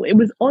people. It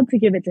was odd to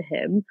give it to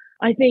him.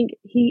 I think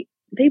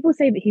people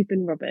say that he's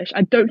been rubbish.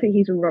 I don't think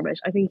he's been rubbish.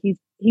 I think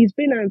he's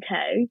been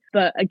okay.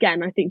 But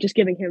again, I think just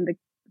giving him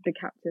the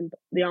captain,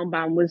 the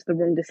armband, was the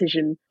wrong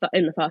decision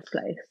in the first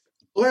place.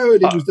 I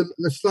heard he was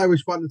the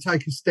slowest one to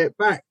take a step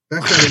back.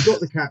 That's how he got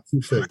the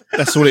captaincy.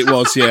 That's all it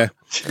was, yeah.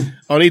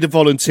 I need a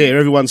volunteer.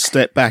 Everyone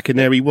step back, and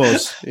there he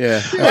was.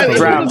 Yeah. It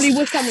probably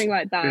was something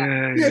like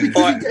that. Yeah,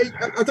 because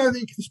I don't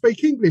think he can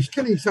speak English,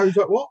 can he? So he's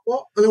like, what?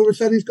 And all of a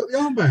sudden he's got the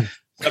armband.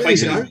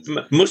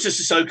 Basically, Musa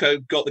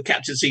Sissoko got the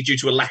captaincy due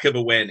to a lack of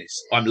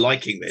awareness. I'm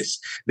liking this.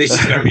 This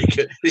is very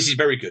good. This is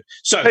very good.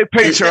 So, hey,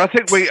 Peter, I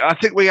think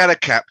we had a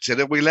captain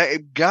and we let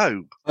him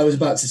go. I was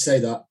about to say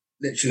that.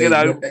 Literally, you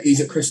know, he's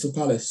at Crystal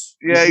Palace.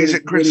 Yeah, he's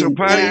at Crystal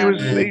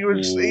Palace.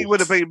 He would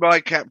have been my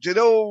captain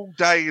all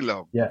day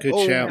long. Yeah, good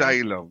all shout.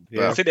 Day long.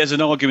 Yeah. I think there's an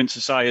argument to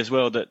say as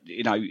well that,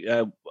 you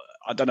know,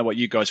 I don't know what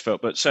you guys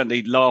felt, but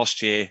certainly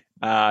last year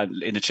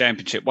in the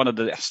Championship, one of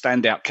the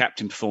standout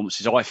captain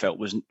performances I felt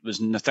was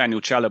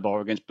Nathaniel Chalobah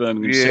against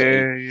Birmingham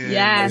City.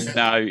 Yeah.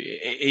 No,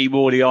 he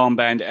wore the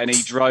armband and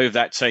he drove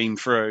that team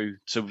through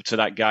to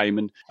that game.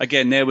 And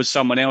again, there was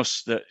someone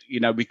else that, you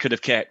know, we could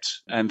have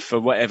kept, and for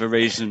whatever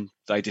reason,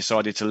 they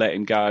decided to let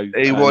him go.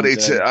 He wanted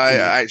to.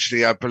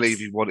 I believe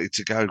he wanted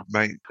to go,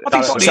 mate. I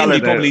think by the end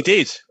he probably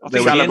did.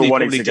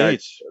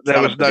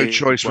 There was no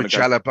choice for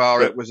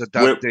Chalobah. It was a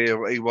done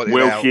deal. He wanted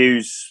out.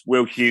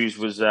 Will Hughes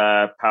was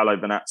Paolo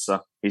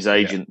Bonazza, his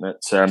agent,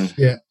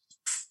 that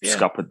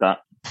scuppered that.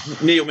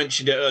 Neil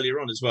mentioned it earlier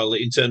on as well,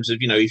 in terms of,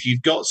 you know, if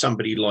you've got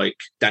somebody like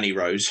Danny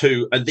Rose,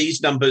 who, and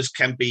these numbers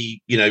can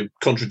be, you know,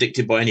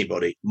 contradicted by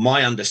anybody.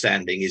 My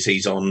understanding is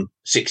he's on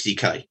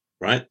 60k.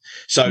 Right.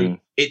 So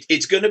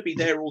it's going to be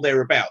there or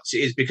thereabouts.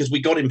 It is because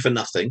we got him for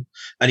nothing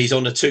and he's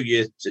on a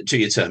two-year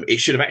term. It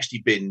should have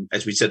actually been,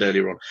 as we said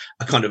earlier on,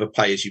 a kind of a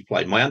play as you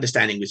play. My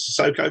understanding with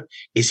Sissoko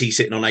is he's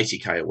sitting on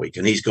 80k a week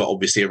and he's got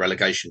obviously a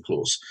relegation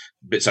clause.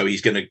 But so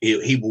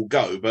he will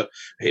go, but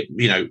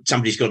you know,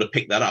 somebody's got to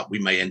pick that up. We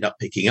may end up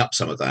picking up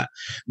some of that.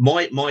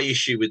 My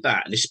issue with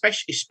that, and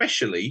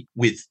especially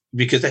with,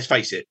 because let's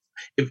face it,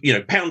 you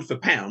know, pound for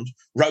pound,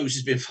 Rose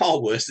has been far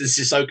worse than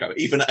Sissoko,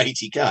 even at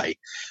 80k,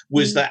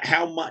 was that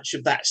how much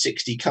of that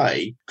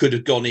 60k could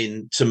have gone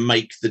in to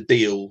make the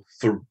deal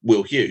for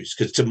Will Hughes?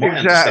 Because to my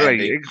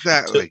understanding,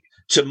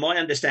 to my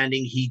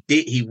understanding,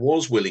 he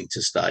was willing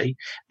to stay,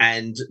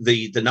 and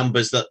the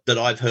numbers that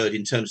I've heard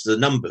in terms of the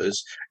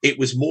numbers, it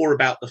was more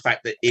about the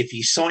fact that if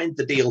he signed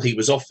the deal he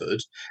was offered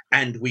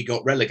and we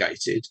got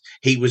relegated,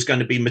 he was going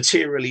to be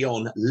materially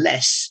on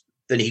less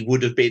than he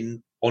would have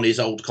been on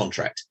his old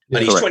contract.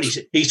 And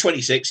he's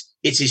 26.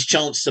 It's his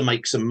chance to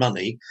make some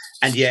money.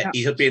 And yet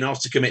he's being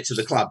asked to commit to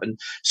the club. And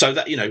so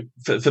that, you know,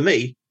 for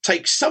me,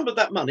 take some of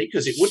that money,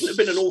 because it wouldn't have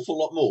been an awful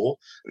lot more,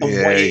 and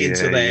weigh it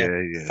into there.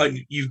 And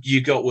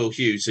you got Will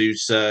Hughes,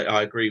 who's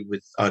I agree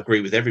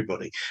with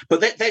everybody.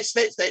 But let's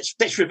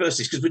reverse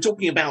this, because we're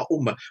talking about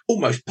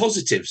almost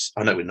positives.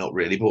 I know we're not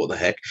really, but what the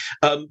heck?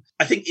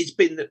 I think it's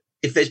been that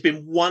if there's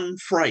been one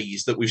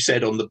phrase that we've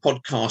said on the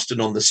podcast and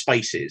on the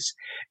spaces,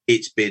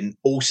 it's been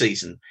all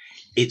season.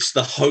 It's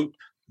the hope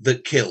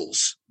that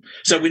kills.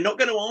 So we're not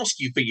going to ask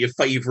you for your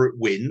favourite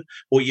win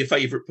or your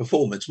favourite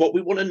performance. What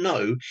we want to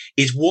know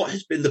is what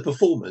has been the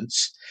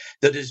performance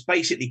that has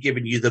basically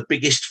given you the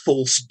biggest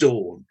false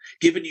dawn,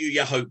 given you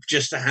your hope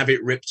just to have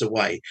it ripped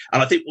away.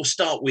 And I think we'll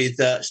start with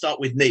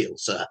Neil,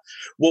 sir.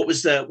 What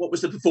was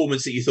the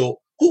performance that you thought,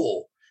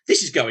 oh,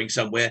 this is going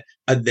somewhere,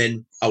 and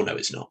then, oh no,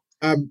 it's not?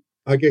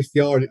 I guess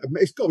the irony,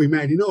 it's got to be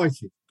Man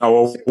United.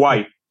 Oh,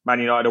 away. Man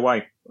United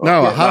away.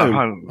 No, at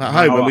home. At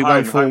home when we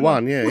won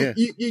 4-1. Yeah.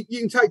 You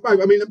can take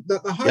both. I mean, the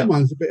home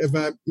one's a bit of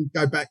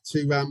go back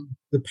to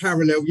the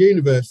parallel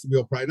universe that we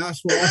operate. And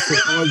that's what I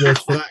thought I was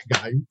for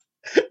that game.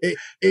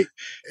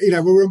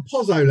 We were in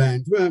Pozzo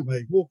land, weren't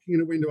we? Walking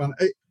in a window.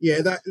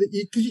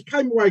 Because you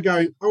came away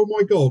going, oh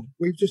my God,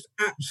 we've just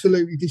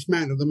absolutely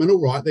dismantled them. And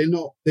all right, they're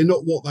not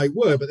what they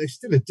were, but they're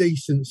still a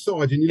decent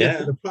side. And you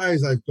look at the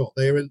players they've got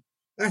there, and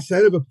that's a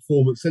hell of a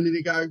performance. And then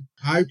you go,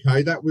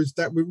 okay, that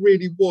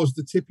really was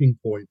the tipping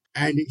point,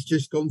 and it's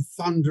just gone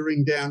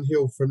thundering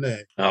downhill from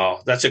there.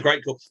 Oh, that's a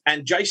great call.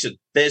 And Jason,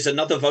 there's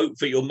another vote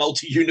for your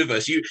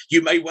multi-universe.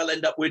 You may well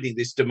end up winning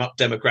this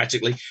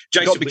democratically.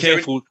 Jason, got to be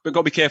careful. We've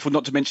got to be careful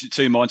not to mention it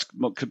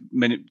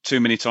too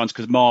many times,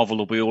 because Marvel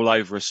will be all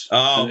over us.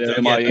 Oh,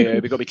 we've got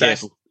to be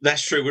careful.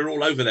 That's true. We're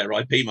all over their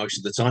IP most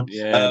of the time.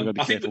 Yeah, we've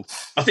got to be careful.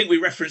 I think we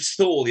referenced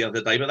Thor the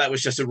other day, but that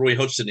was just a Roy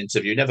Hodgson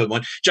interview. Never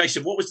mind.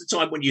 Jason, what was the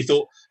time when you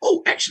thought,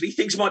 oh, actually,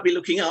 things might be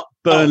looking up?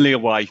 Burnley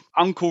away.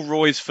 Uncle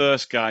Roy's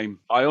first game.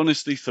 I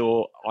honestly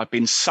thought I'd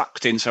been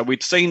sucked in. So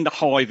we'd seen the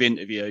Hive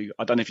interview.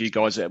 I don't know if you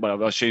guys, I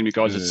assume you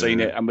guys had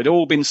seen it. And we'd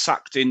all been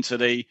sucked into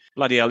the,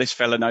 bloody hell, this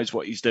fella knows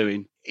what he's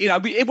doing.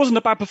 It wasn't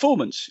a bad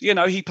performance.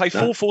 He played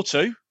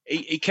 4-4-2.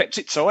 He kept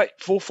it tight,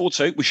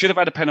 4-4-2. We should have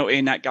had a penalty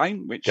in that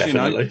game, which,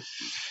 definitely.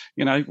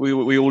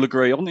 We all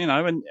agree on,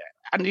 and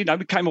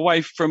we came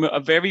away from a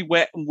very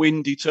wet and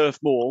windy Turf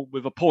Moor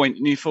with a point,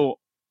 and you thought,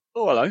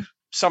 oh, hello,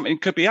 something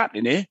could be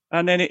happening here.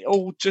 And then it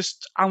all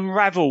just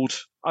unravelled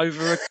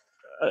over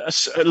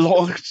a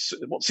long,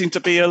 what seemed to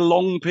be a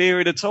long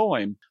period of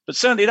time. But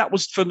certainly that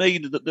was, for me,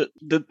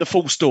 the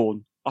false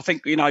dawn. I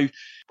think,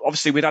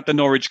 obviously we'd had the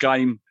Norwich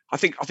game. I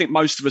think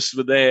most of us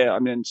were there. I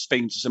mean,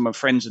 speaking to some of my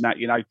friends and that,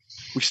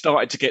 we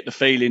started to get the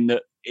feeling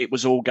that it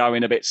was all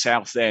going a bit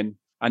south then.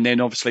 And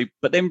then obviously,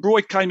 but then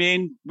Roy came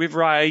in with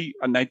Ray,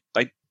 and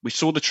we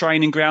saw the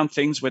training ground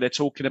things where they're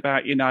talking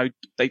about,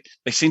 they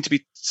seem to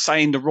be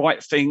saying the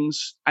right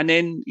things. And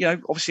then,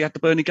 obviously had the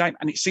Burnley game,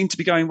 and it seemed to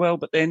be going well.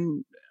 But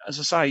then, as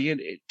I say,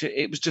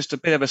 it was just a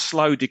bit of a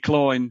slow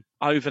decline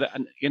over that,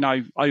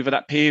 over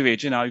that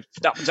period.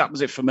 That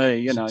was it for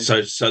me.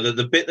 So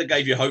the bit that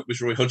gave you hope was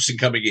Roy Hodgson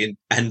coming in,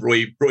 and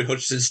Roy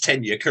Hodgson's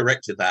tenure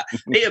corrected that.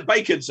 Ian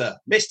Bacon, sir,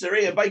 Mr.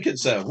 Ian Bacon,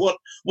 sir.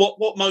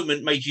 What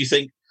moment made you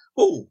think,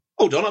 oh,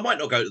 hold on, I might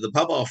not go to the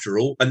pub after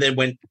all, and then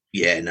went,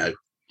 yeah, no.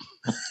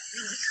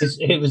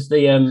 It was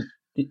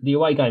the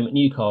away game at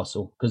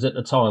Newcastle, because at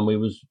the time we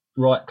was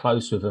right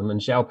close with them,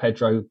 and João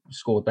Pedro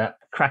scored that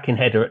cracking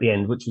header at the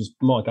end, which was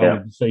my goal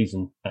of the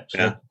season,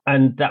 actually. Yeah.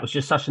 And that was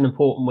just such an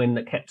important win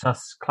that kept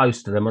us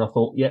close to them, and I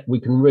thought, we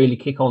can really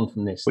kick on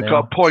from this. We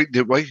got a point,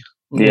 didn't we?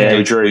 Yeah,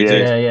 we drew.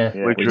 Yeah.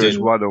 We drew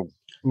 1-1.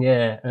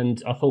 Yeah,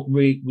 and I thought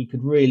we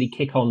could really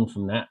kick on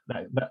from that.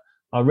 But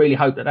I really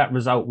hope that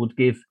result would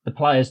give the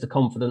players the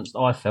confidence that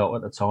I felt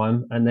at the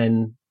time, and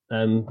then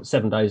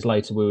 7 days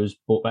later we was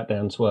brought back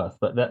down to earth.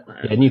 But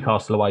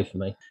Newcastle away for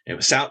me. It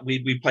was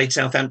we played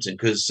Southampton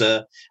because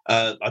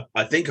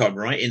I think I'm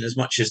right in as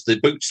much as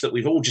the boots that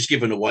we've all just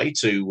given away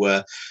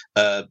to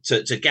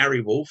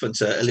Gary Wolf and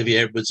to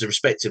Olivier Edwards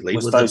respectively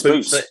were the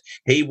boots that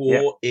he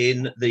wore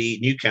in the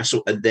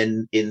Newcastle and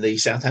then in the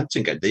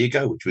Southampton game. There you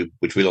go,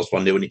 which we lost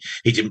 1-0, and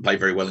he didn't play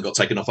very well and got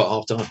taken off at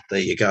half time.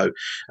 There you go.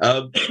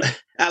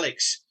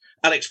 Alex,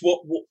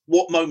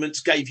 what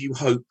moments gave you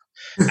hope?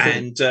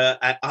 And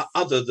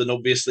other than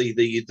obviously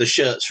the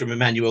shirts from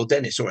Emmanuel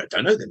Dennis, or I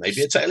don't know, there may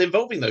be a tale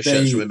involving those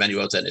shirts from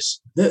Emmanuel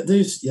Dennis. But I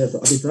mean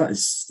that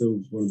is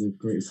still one of the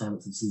greatest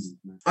highlights of the season.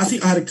 I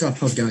think I had a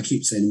couple of I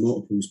keep saying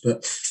multiples,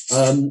 but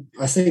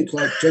I think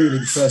generally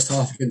the first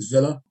half against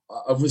Villa,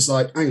 I was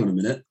like, hang on a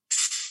minute,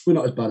 we're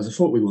not as bad as I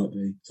thought we might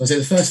be. So I say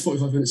the first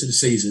 45 minutes of the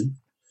season,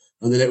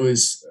 and then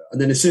as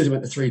soon as I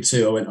went to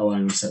 3-2, I went, oh,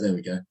 hang on a sec, there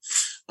we go.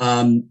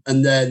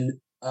 And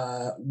then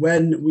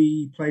when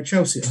we played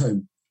Chelsea at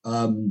home.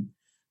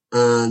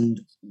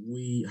 And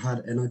we had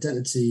an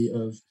identity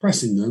of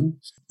pressing them.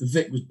 The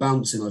Vic was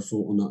bouncing, I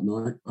thought, on that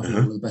night. I think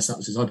one of the best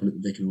atmospheres I've been at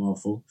the Vic in a while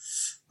for.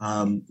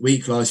 We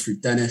equalised through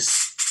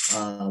Dennis.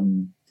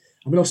 And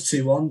we lost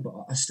 2-1,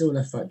 but I still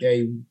left that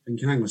game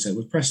thinking, hang on a second,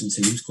 we're pressing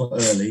teams quite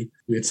early.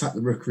 We attacked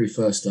the Rookery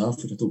first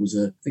half, which I thought was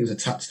a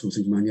tactical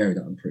thing from Ranieri,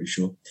 that I'm pretty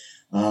sure.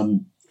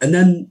 And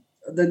then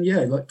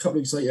a couple of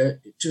weeks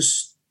later, it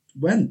just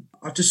went.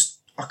 I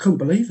couldn't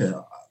believe it.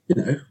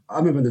 I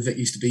remember when the Vic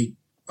used to be,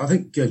 I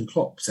think Jurgen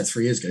Klopp said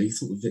 3 years ago, he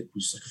thought the Vic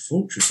was like a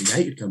fortress. He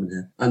hated coming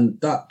here. And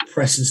that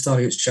pressing style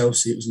against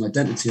Chelsea, it was an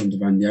identity under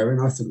Ranieri,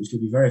 and I thought it was going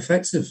to be very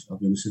effective, I'll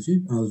be honest with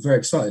you. And I was very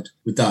excited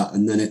with that,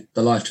 and then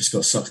the life just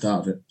got sucked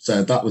out of it.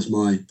 So that was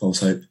my false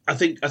hope. I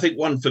think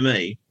one for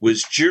me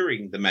was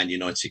during the Man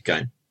United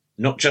game.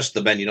 not just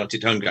the Man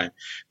United home game,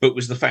 but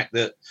was the fact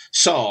that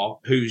Sarr,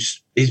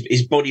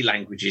 his body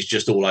language is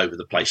just all over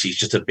the place. He's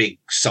just a big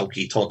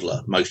sulky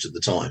toddler most of the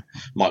time.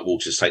 Mike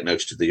Walters, take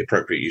notice of the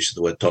appropriate use of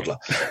the word toddler.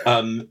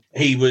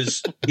 He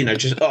was,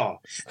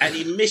 and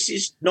he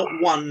misses not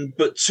one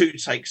but two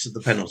takes of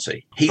the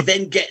penalty. He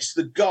then gets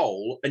the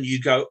goal, and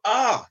you go,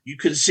 you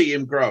can see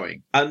him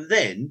growing. And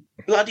then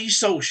bloody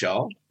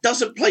Solskjaer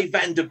doesn't play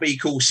Van der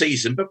Beek all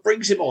season, but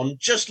brings him on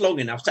just long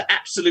enough to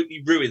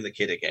absolutely ruin the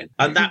kid again.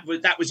 And that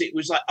was it. It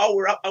was like,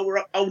 we're up.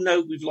 Oh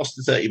no, we've lost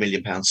the £30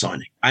 million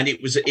signing. And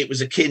it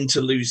was akin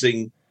to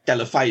losing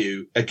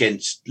Deulofeu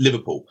against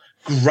Liverpool.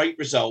 Great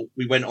result.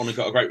 We went on and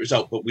got a great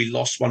result, but we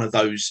lost one of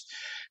those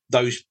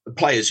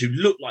players who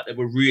looked like they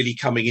were really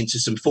coming into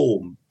some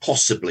form,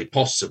 possibly.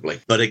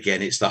 But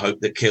again, it's the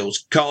hope that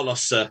kills.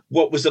 Carlos,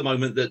 what was the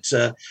moment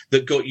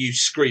that got you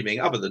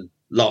screaming, other than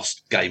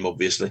last game,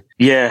 obviously?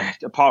 Yeah,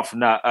 apart from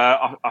that,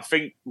 I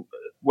think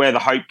where the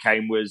hope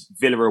came was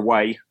Villa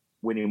away,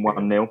 winning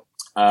 1-0,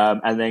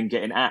 and then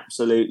getting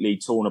absolutely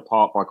torn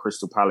apart by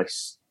Crystal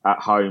Palace at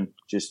home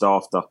just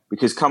after.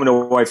 Because coming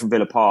away from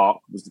Villa Park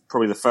was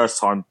probably the first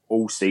time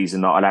all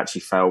season that I'd actually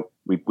felt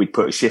we'd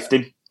put a shift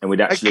in. And we'd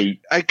actually...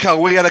 Hey,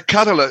 Carl, we had a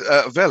cuddle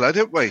at Villa,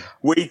 didn't we?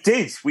 We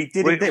did.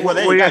 Well,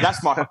 there you go.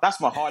 That's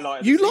my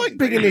highlight. You like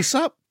bringing this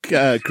up,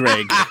 Greg.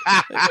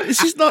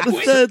 This is not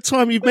the third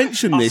time you've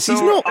mentioned this.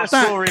 He's not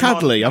that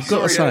cuddly, I've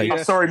got to say.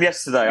 I saw him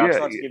yesterday. I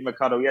tried to give him a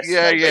cuddle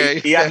yesterday. Yeah.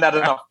 He hadn't had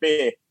enough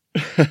beer.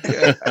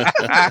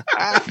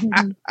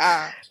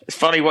 It's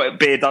funny what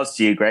beer does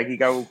to you, Greg. You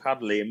go all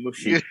cuddly and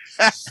mushy.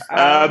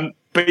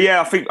 But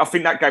yeah, I think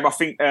that game. I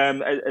think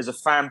as a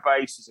fan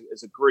base,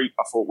 as a group,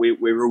 I thought we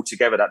were all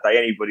together that day.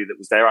 Anybody that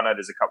was there, I know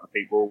there's a couple of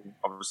people,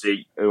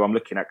 obviously, who I'm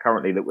looking at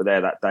currently that were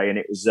there that day, and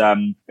it was,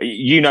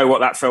 what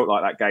that felt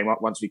like that game.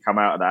 Once we come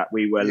out of that,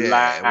 we were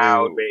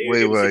loud.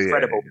 It was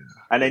incredible. Yeah.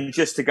 And then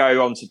just to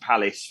go on to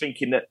Palace,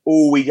 thinking that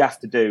all we have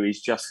to do is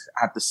just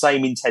have the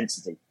same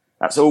intensity.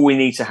 That's all we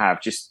need to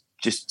have. Just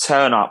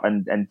turn up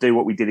and do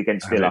what we did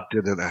against Villa.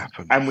 It didn't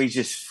happen. And we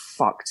just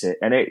fucked it.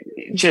 And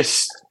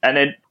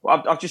then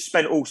I've just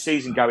spent all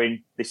season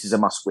going, this is a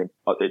must win.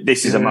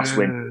 This is a must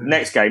win.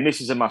 Next game, this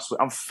is a must win.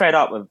 I'm fed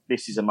up with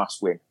this is a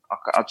must win.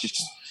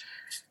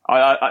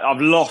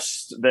 I've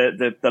lost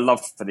the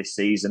love for this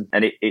season.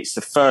 And it's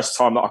the first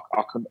time that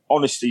I can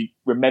honestly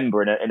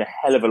remember in a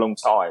hell of a long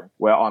time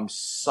where I'm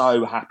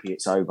so happy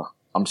it's over.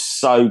 I'm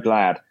so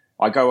glad.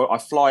 I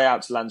fly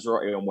out to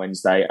Lanzarote on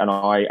Wednesday, and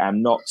I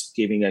am not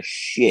giving a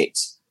shit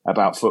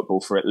about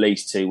football for at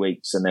least 2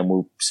 weeks, and then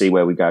we'll see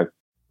where we go.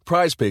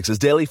 PrizePicks is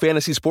daily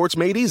fantasy sports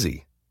made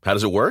easy. How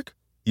does it work?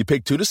 You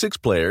pick 2 to 6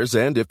 players,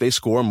 and if they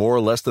score more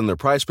or less than their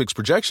PrizePicks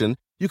projection,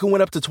 you can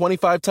win up to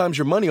 25 times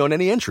your money on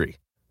any entry.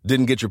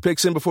 Didn't get your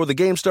picks in before the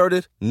game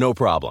started? No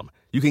problem.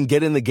 You can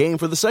get in the game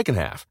for the second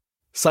half.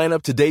 Sign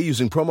up today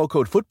using promo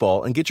code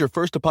FOOTBALL and get your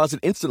first deposit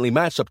instantly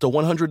matched up to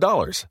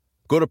 $100.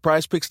 Go to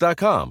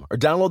PrizePicks.com or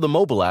download the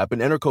mobile app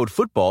and enter code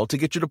FOOTBALL to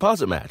get your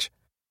deposit match.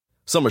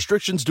 Some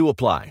restrictions do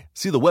apply.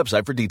 See the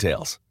website for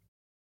details.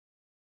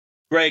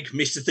 Greg,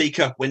 Mr.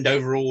 Thika,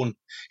 Wendover Orn.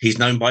 He's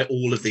known by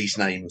all of these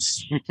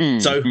names.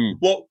 So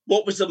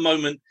what was the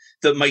moment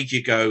that made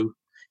you go,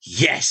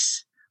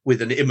 yes,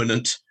 with an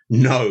imminent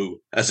no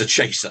as a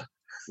chaser?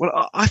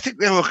 Well, I think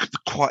there were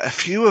quite a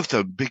few of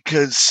them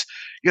because,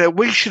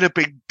 we should have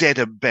been dead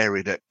and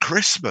buried at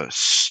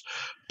Christmas.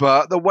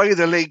 But the way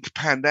the league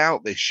panned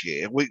out this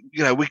year, we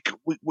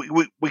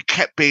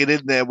kept being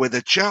in there with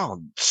a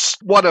chance.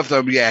 One of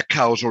them,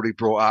 Carl's already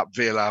brought up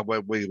Villa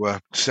when we were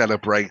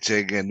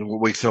celebrating and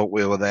we thought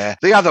we were there.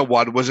 The other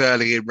one was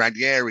early in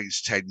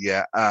Ranieri's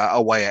tenure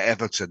away at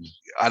Everton.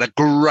 I had a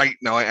great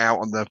night out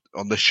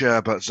on the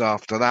sherbets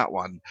after that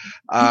one.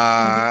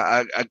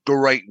 A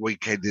great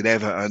weekend in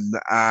Everton,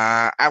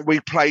 and we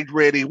played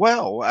really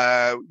well.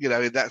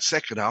 In that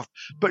second half.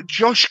 But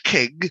Josh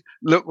King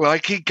looked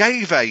like he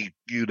gave a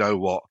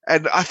you-know-what.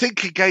 And I think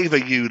he gave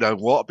a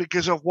you-know-what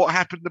because of what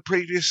happened the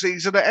previous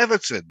season at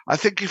Everton. I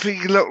think if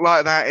he looked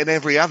like that in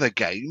every other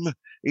game,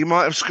 he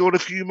might have scored a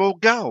few more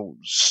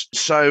goals.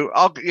 So,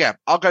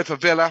 I'll go for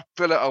Villa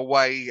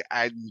away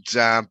and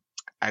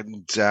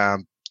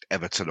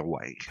Everton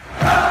away.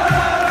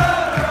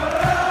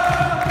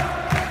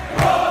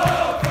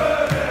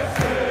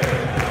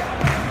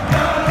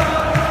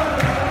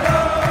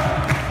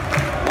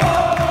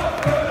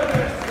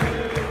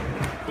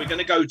 Going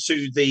to go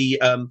to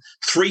the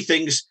 3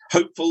 things,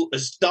 hopeful,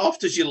 as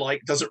daft as you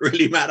like, doesn't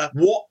really matter.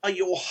 What are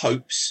your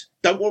hopes?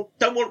 Don't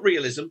want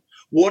realism.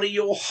 What are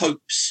your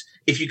hopes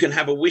if you can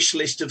have a wish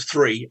list of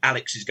 3?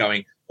 Alex is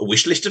going, a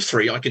wish list of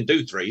 3, I can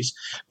do 3s.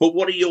 But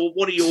what are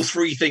your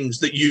 3 things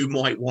that you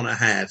might want to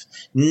have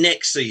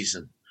next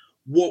season?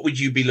 What would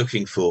you be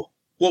looking for?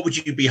 What would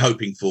you be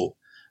hoping for?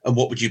 And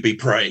what would you be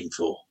praying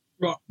for?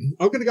 Right,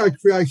 I'm going to go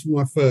creation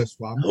my first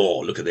one. Oh,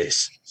 look at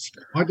this.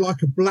 I'd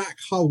like a black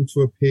hole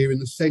to appear in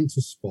the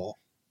centre spot.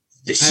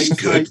 This is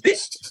good.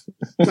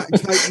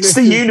 It's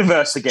the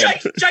universe again.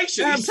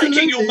 Jason is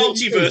taking your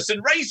multiverse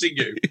and raising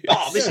you.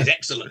 Oh, this is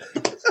excellent.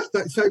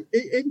 So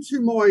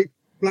into my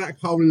black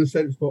hole in the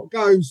centre spot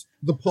goes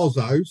the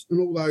Pozzos and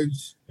all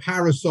those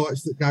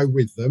parasites that go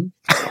with them.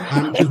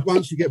 Because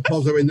once you get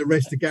Pozzo in, the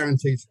rest are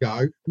guaranteed to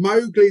go.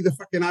 Mowgli, the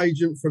fucking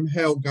agent from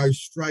hell, goes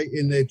straight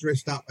in there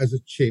dressed up as a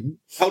chimp.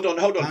 Hold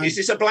on. Is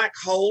this a black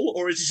hole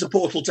or is this a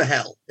portal to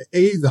hell?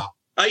 Either.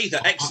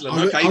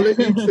 Excellent. I'll let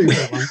you choose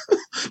that one.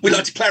 We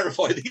like to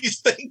clarify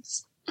these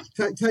things.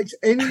 Takes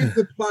any of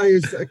the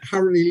players that are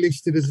currently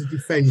listed as a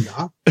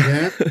defender,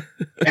 yeah,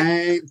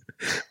 and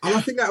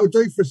I think that would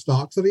do for a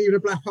start, because I think even a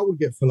black hole would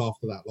get full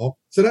after that lot.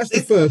 So that's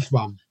the first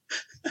one.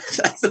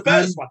 That's the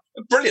first one.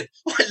 Brilliant.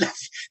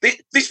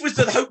 This was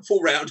the hopeful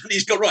round, and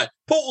he's gone, right,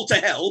 portal to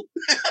hell.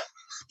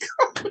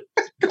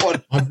 Go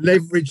on. I've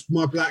leveraged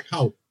my black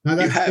hole. Now,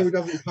 that still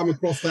doesn't come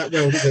across that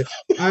well, does it?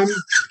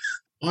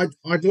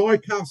 I'd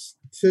like us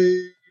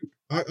to...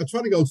 I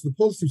try to go on to the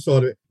positive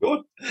side of it.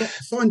 Good.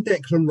 Sign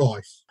Declan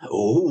Rice.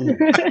 Oh,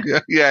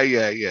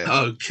 yeah.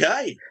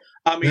 Okay.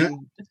 I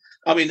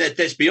mean,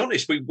 let's be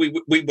honest. We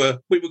were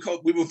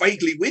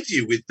vaguely with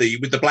you with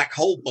the black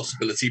hole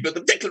possibility, but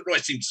the Declan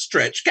Rice seems to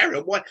stretch. Carry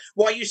on.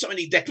 Why are you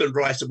signing Declan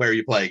Rice, and where are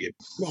you playing him?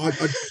 Well,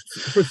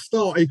 for a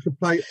start, he could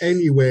play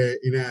anywhere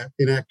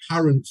in our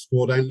current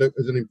squad and look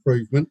as an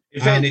improvement.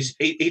 In fairness,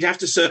 he'd have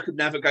to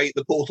circumnavigate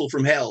the portal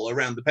from hell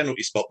around the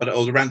penalty spot,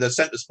 or around the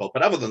centre spot.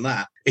 But other than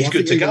that, he's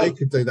good to go. He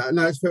could do that.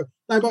 No, it's fair.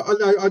 No, but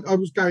I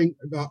was going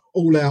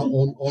all out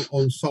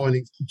on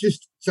signings.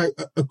 Just so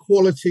a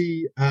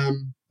quality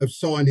of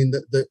signing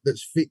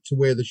that's fit to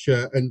wear the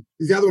shirt. And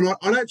the other one,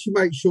 I'd actually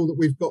make sure that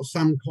we've got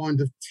some kind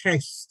of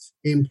test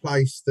in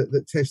place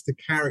that tests the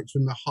character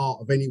and the heart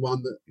of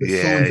anyone that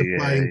signs a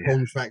playing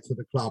contract to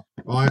the club,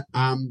 right?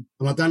 And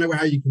I don't know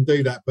how you can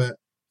do that, but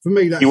for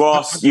me, that's...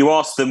 You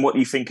ask them what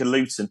you think of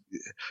Luton.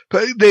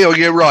 But Neil,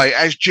 you're right.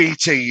 As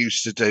GT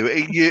used to do,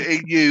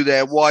 he knew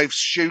their wife's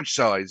shoe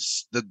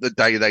size the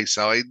day they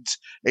signed.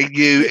 I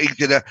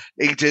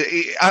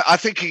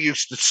think he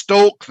used to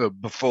stalk them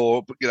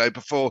before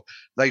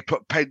they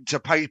put pen to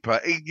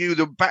paper. He knew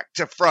them back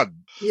to front.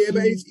 Yeah,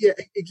 but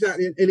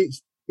exactly, and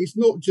it's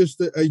not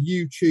just a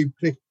YouTube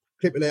clip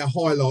of their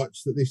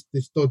highlights that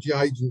this dodgy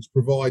agent's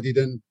provided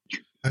and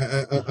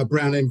a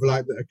brown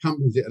envelope that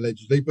accompanies it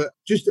allegedly, but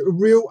just a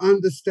real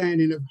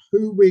understanding of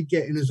who we're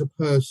getting as a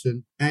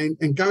person,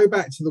 and go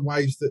back to the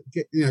ways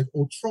that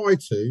or try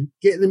to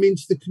get them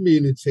into the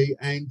community.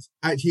 And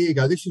actually, here you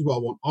go, this is what I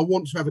want. I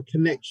want to have a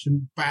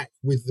connection back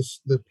with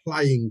the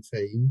playing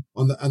team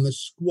and the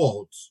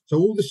squads. So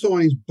all the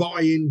signings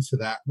buy into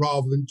that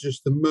rather than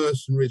just the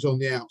mercenaries on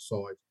the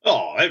outside.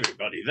 Oh,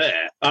 everybody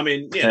there. I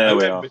mean,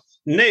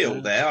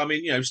 Neil there. I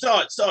mean,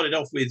 started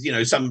off with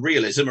some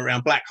realism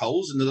around black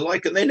holes and the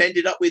like, and then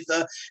ended up with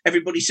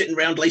everybody sitting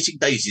around lacing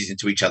daisies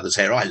into each other's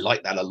hair. I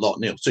like that a lot,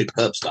 Neil.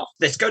 Superb stuff.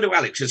 Let's go to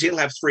Alex, because he'll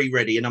have three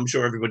ready, and I'm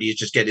sure everybody is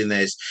just getting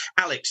theirs.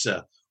 Alex,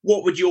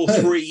 what would your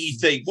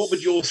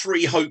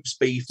three hopes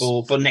be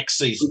for next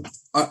season?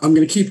 I'm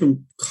going to keep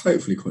them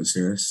hopefully quite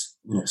serious.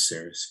 Well, not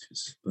serious,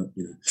 but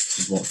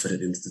Watford at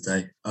the end of the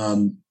day.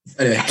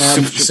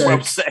 Anyway,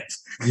 well said.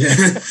 Yeah.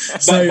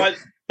 So,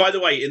 by the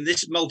way, in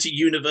this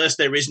multi-universe,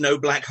 there is no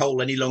black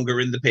hole any longer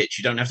in the pitch.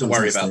 You don't have to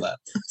worry about that.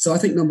 So I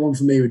think number one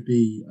for me would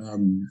be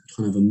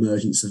kind of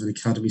emergence of an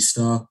academy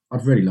star.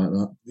 I'd really like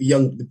that.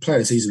 The Player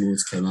of the Season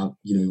awards came out,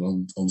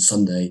 on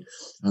Sunday,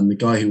 and the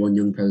guy who won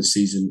Young Player of the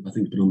Season, I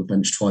think, has been on the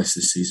bench twice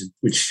this season,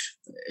 which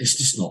is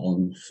just not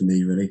on for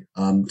me, really.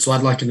 So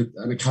I'd like an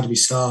academy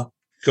star.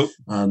 Cool.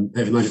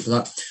 Have a moment for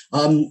that.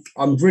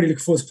 I'm really looking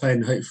forward to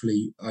playing.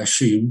 Hopefully, I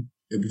assume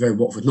it would be very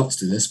Watford not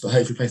to do this, but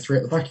hopefully play three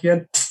at the back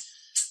again.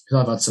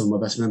 Because I've had some of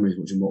my best memories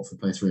watching Watford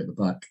play three at the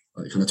back,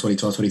 like kind of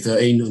 2012,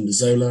 2013 under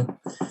Zola.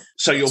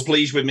 So you're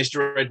pleased with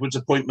Mr. Edwards'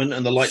 appointment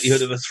and the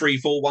likelihood of a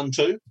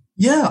 3-4-1-2?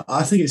 Yeah,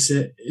 I think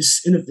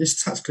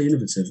it's tactically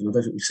innovative, and I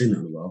don't think we've seen that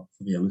in a while,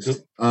 to be honest.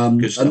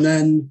 Good stuff. And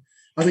then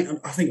I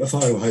think the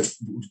final hope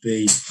would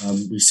be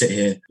we sit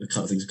here. A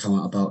couple of things have come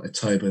out about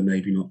Etobo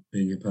maybe not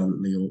being here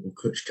permanently or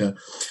Kuchka.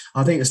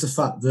 I think it's the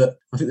fact that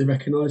I think they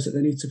recognise that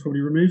they need to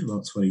probably remove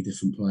about 20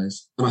 different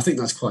players, and I think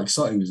that's quite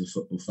exciting as a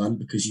football fan,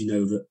 because you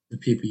know that the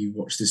people you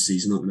watch this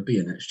season aren't going to be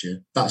here next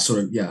year. That's sort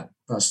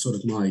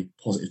of my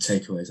positive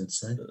takeaways, I'd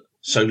say.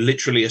 So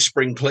literally a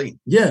spring clean.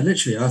 Yeah,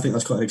 literally. I think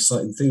that's quite an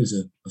exciting thing as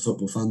a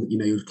football fan, that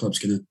your club's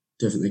going to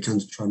do everything they can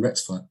to try and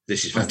rectify.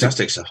 This is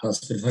fantastic stuff.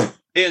 That's a bit of hope.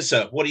 Ian,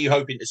 sir, what are you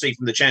hoping to see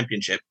from the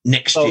Championship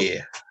next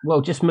year?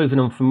 Well, just moving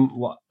on from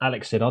what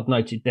Alex said, I'd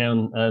noted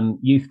down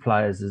youth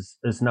players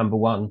as number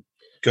one.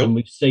 Cool. And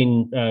we've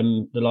seen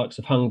the likes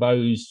of Hungbo,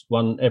 who's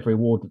won every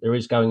award that there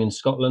is going in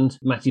Scotland.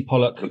 Matty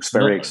Pollock. Looks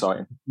very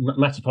exciting.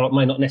 Matty Pollock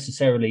may not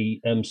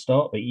necessarily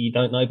start, but you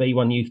don't know, but he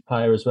won youth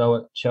player as well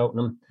at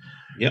Cheltenham.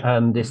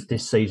 Yep.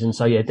 This season.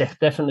 So yeah,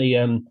 definitely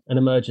an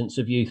emergence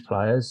of youth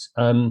players.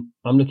 I'm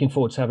looking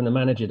forward to having a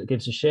manager that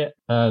gives a shit,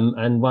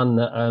 and one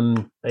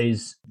that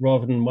is,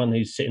 rather than one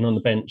who's sitting on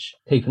the bench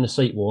keeping the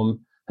seat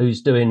warm,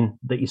 who's doing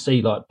that you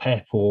see like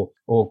Pep or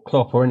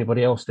Klopp or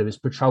anybody else do, is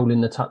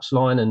patrolling the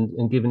touchline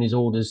and giving his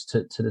orders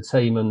to the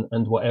team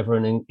and whatever,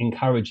 and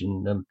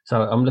encouraging them.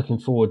 So I'm looking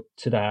forward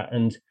to that.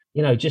 And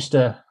just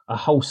a a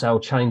wholesale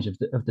change of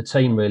the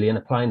team really, and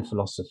a playing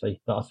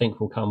philosophy that I think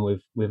will come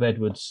with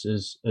Edwards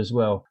as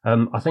well.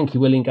 I think he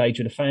will engage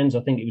with the fans.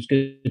 I think it was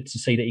good to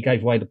see that he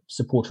gave away the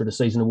Supporter of the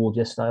Season award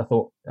yesterday. I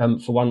thought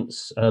for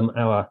once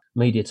our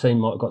media team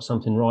might have got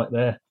something right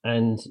there.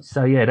 And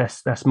so yeah,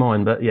 that's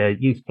mine. But yeah,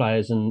 youth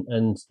players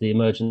and the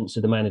emergence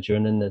of the manager,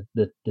 and then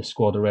the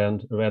squad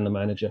around the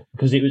manager,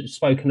 because it was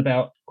spoken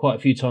about quite a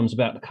few times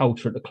about the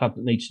culture at the club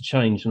that needs to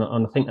change, and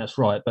I think that's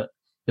right. But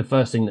the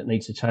first thing that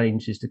needs to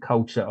change is the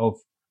culture of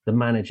the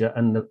manager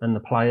and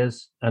the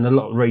players. And a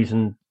lot of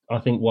reason I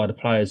think why the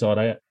players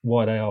are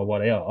why they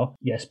are.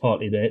 Yes,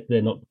 partly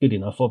they're not good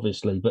enough,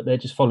 obviously, but they're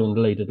just following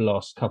the lead of the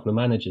last couple of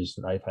managers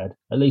that they've had.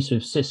 At least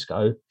with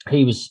Xisco,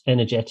 he was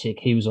energetic.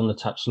 He was on the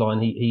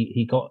touchline.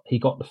 He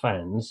got the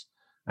fans.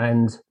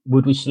 And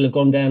would we still have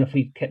gone down if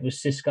we kept with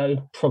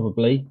Xisco?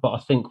 Probably, but I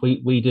think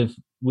we'd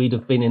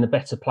have been in a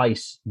better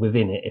place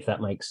within it, if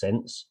that makes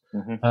sense.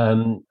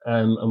 Mm-hmm.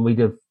 And we'd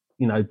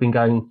have been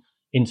going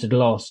into the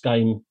last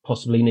game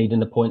possibly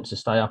needing the point to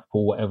stay up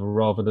or whatever,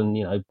 rather than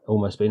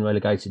almost being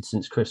relegated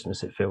since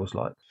Christmas, it feels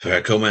like.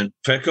 Fair comments.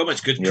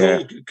 Good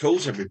call. Good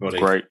calls, everybody.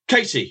 Great.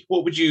 Katie,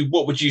 what would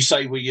you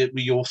say were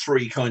your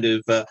three kind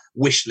of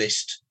wish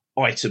list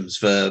items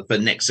for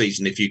next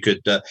season, if you could,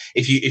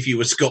 if you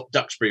were Scott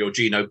Duxbury or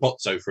Gino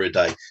Pozzo for a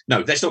day?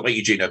 No, let's not make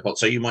you Gino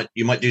Pozzo. You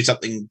might do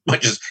something. Might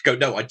just go,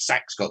 no, I'd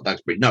sack Scott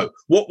Duxbury. No,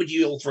 what would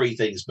your three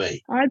things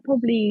be? I'd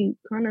probably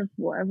kind of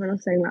what everyone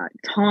was saying, like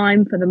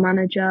time for the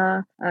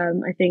manager.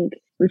 I think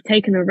we've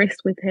taken a risk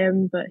with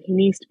him, but he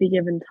needs to be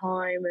given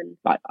time, and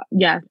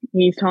he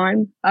needs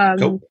time.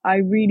 Cool. I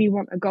really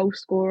want a goal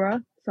scorer,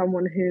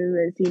 someone who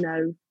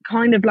is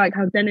kind of like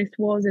how Dennis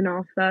was in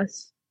our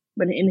first.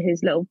 When in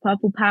his little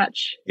purple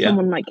patch,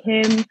 someone like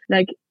him,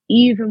 like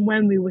even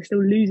when we were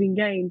still losing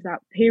games, that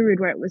period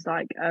where it was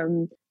like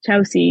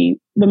Chelsea,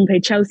 when we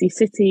played Chelsea,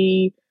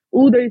 City,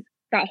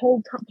 that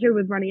whole period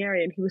with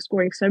Ranieri, and he was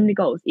scoring so many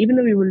goals, even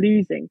though we were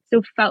losing,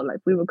 still felt like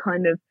we were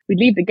we'd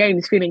leave the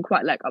games feeling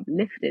quite like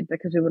uplifted,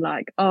 because we were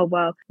like, oh,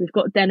 well, we've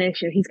got Dennis,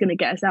 he's going to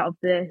get us out of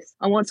this.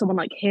 I want someone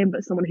like him,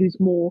 but someone who's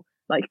more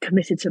like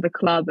committed to the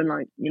club, and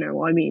like,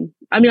 what I mean,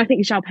 I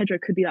think João Pedro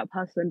could be that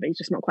person, but he's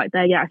just not quite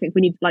there yet. I think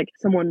we need like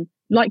someone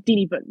like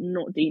Deeney, but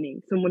not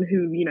Deeney, someone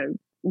who,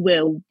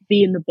 will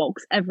be in the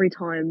box every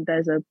time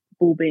there's a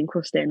ball being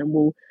crossed in, and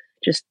will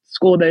just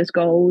score those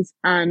goals.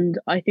 And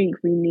I think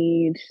we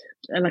need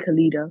like a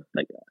leader,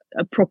 like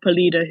a proper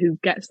leader who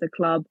gets the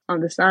club,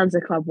 understands the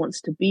club,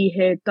 wants to be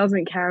here,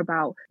 doesn't care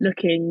about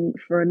looking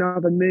for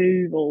another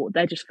move, or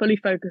they're just fully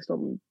focused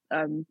on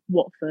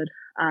Watford.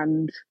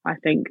 And I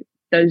think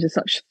those are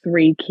such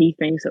three key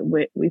things that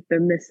we've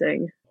been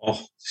missing.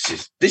 Oh,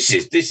 this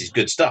is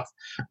good stuff.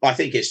 I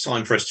think it's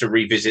time for us to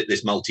revisit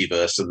this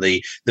multiverse and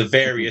the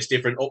various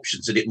different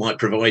options that it might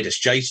provide us.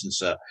 Jason,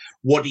 sir,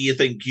 what do you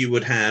think you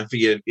would have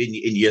in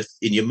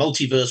your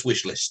multiverse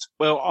wish list?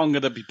 Well, I'm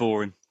going to be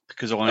boring,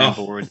 because I am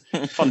boring.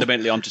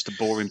 Fundamentally, I'm just a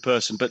boring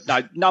person. But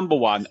no, number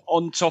one,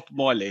 on top of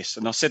my list,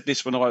 and I said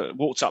this when I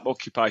walked up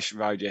Occupation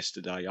Road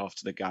yesterday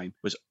after the game,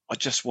 was I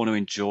just want to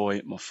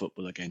enjoy my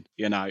football again.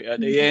 At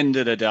the end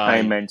of the day.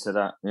 Amen to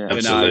that. Yeah.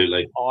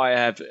 Absolutely. I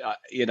have,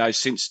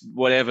 since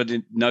whatever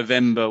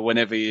November,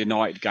 whenever the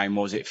United game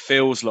was, it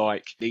feels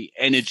like the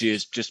energy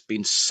has just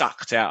been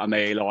sucked out of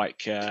me. Like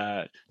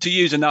to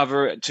use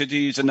another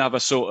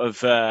sort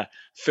of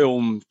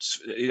film,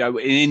 in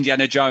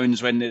Indiana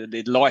Jones, when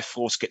the life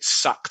force gets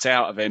sucked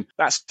out of him.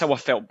 That's how I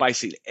felt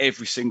basically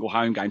every single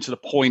home game, to the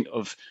point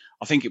of,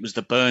 I think it was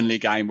the Burnley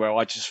game, where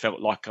I just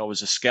felt like I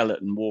was a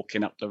skeleton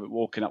walking up.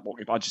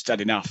 I just had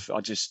enough.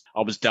 I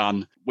was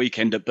done.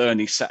 Weekend at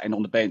Burnley, sat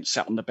on the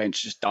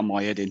bench, just done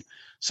my head in.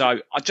 So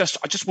I just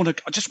want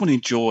to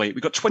enjoy it.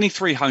 We've got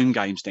 23 home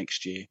games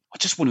next year. I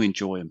just want to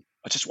enjoy them.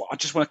 I just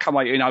want to come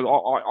out.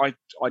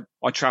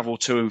 I travel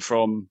to and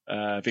from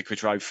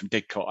Vicarage Road from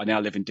Didcot. I now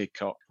live in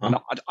Didcot,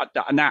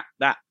 and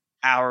that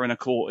hour and a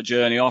quarter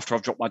journey after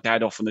I've dropped my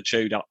dad off on the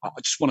tube, I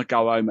just want to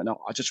go home, and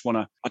I just want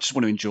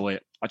to enjoy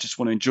it. I just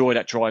want to enjoy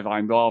that drive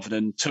home, rather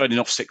than turning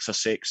off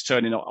 606,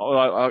 turning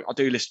off. I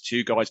do listen to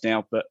you guys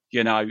now, but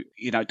I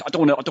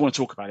don't want to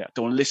talk about it. I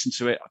don't want to listen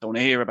to it. I don't want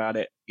to hear about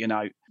it.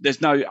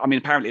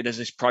 Apparently there's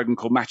this program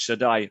called Match of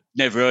the Day.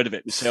 Never heard of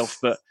it myself,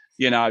 but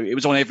it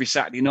was on every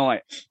Saturday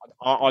night.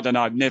 I don't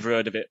know. I've never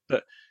heard of it,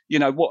 but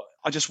what?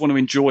 I just want to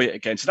enjoy it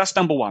again. So that's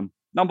number one.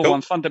 Number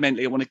one,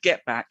 fundamentally, I want to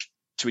get back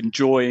to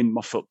enjoying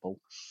my football.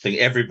 I think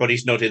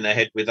everybody's nodding their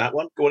head with that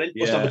one. Go on in.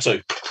 What's number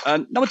two?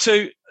 Number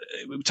two,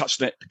 we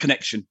touched on it,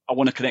 connection. I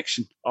want a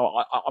connection.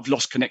 I've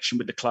lost connection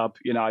with the club,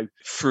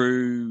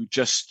 through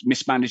just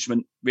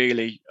mismanagement,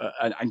 really,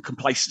 and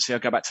complacency. I'll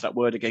go back to that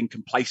word again,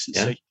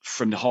 complacency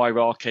from the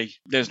hierarchy.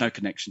 There's no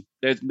connection.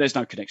 There's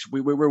no connection.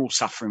 We're all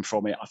suffering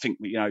from it. I think,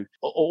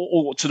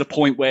 or to the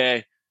point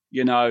where,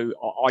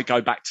 I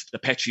go back to the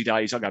Petchy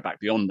days. I go back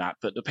beyond that,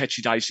 but the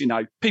Petchy days,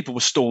 people were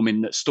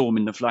storming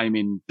the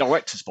flaming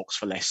director's box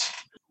for less.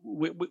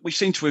 We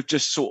seem to have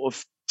just sort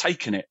of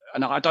taken it,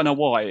 and I don't know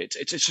why.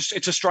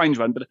 It's a strange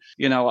one, but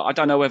I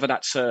don't know whether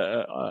that's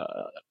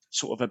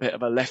sort of a bit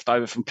of a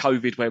leftover from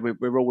COVID, where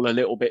we're all a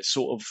little bit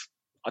sort of,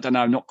 I don't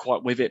know, not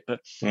quite with it.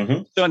 But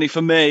certainly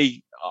for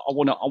me, I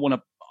want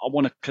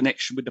a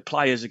connection with the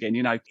players again.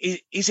 You know,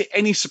 is it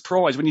any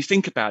surprise when you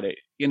think about it?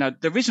 You know,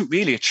 there isn't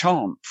really a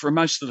chant for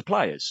most of the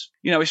players.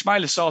 You know,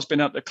 Ismaila Sarr's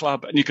been at the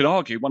club, and you could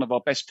argue one of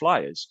our best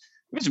players.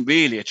 There isn't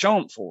really a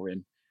chant for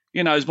him.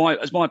 You know, as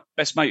my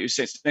best mate who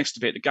sits next to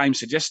me at the game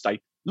said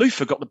yesterday,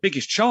 Luther got the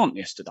biggest chant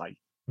yesterday.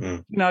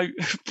 You know,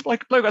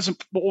 like bloke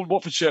hasn't worn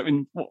Watford shirt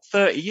in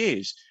 30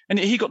 years, and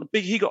he got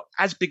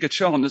as big a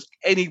chant as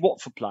any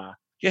Watford player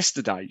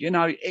yesterday. You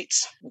know,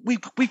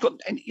 we've got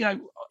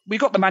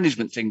the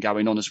management thing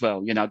going on as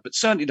well. You know, but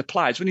certainly the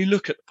players. When you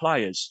look at the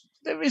players,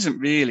 there isn't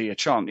really a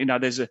chant. You know,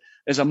 there's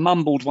a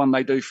mumbled one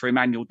they do for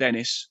Emmanuel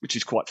Dennis, which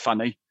is quite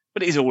funny,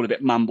 but it is all a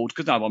bit mumbled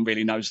because no one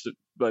really knows the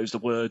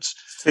words.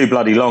 It's too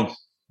bloody long.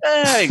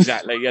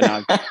 Exactly, you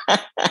know.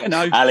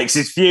 Alex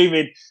is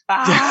fuming.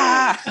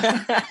 I'm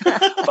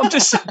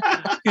just.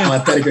 I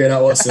don't agree with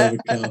that whatsoever.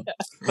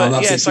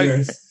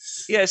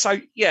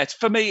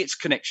 For me, it's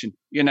connection.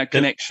 You know,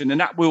 connection, and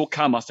that will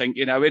come. I think.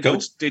 You know,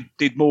 Edwards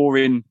did more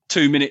in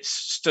 2 minutes,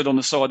 stood on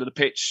the side of the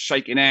pitch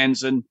shaking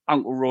hands, and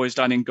Uncle Roy's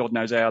done in God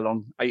knows how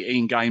long,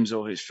 18 games,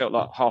 or it felt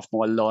like half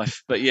my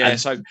life. But yeah,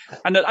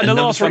 and the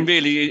last one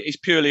really is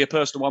purely a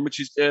personal one, which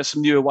is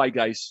some new away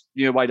days.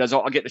 I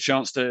get the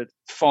chance to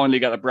finally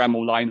go to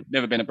Bramall Lane.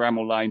 Never been to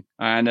Bramall Lane,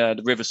 and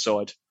the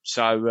Riverside.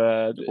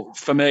 So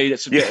for me,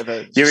 that's a bit of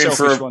a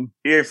selfish one.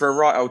 You're in for a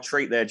right old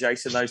treat there,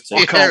 Jason. Those two.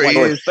 I can't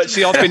wait. But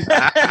see, I've been.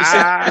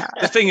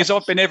 The thing is,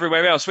 I've been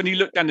everywhere else. When you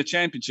look down the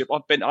Championship,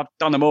 I've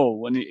done them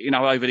all, and you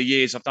know, over the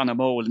years, I've done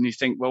them all. And you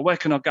think, well, where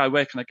can I go?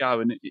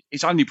 And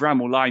it's only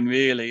Bramall Lane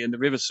really, and the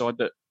Riverside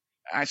that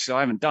actually I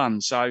haven't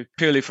done. So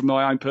purely from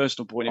my own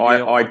personal point of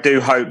view, I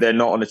do hope they're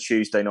not on a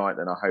Tuesday night.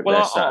 Then I hope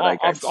they're Saturday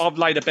games. I've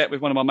laid a bet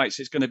with one of my mates.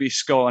 It's going to be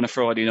Sky on a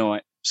Friday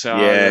night. So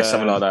yeah,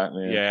 something like that.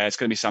 Yeah, it's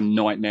going to be some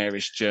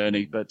nightmarish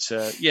journey. But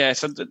so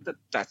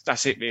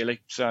that's it really.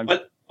 So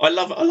I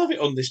love it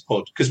on this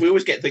pod because we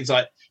always get things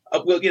like, we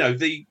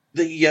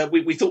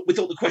thought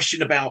the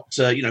question about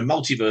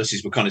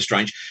multiverses were kind of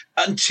strange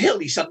until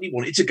he suddenly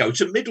wanted to go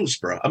to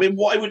Middlesbrough. I mean,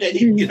 why would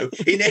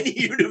in any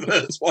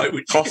universe why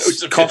would you go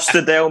to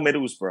Costa del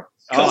Middlesbrough?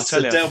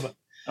 Costa del.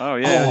 Oh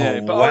yeah.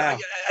 But wow.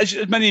 As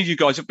many of you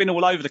guys have been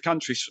all over the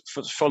country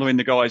following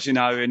the guys, you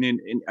know, and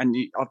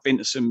I've been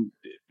to some.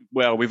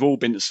 Well, we've all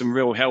been to some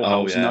real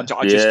hellholes, and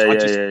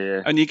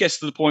and you get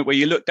to the point where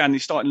you look down, you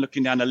start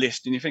looking down the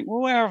list, and you think, well,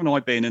 where haven't I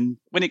been? And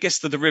when it gets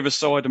to the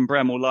Riverside and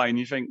Bramall Lane,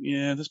 you think,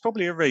 yeah, there's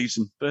probably a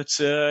reason. But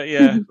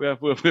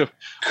we'll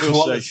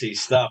quality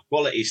stuff.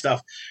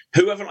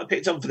 Who haven't I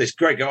picked on for this,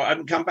 Greg? I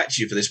haven't come back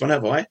to you for this one,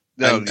 have I?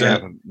 No, you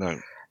haven't. No.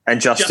 And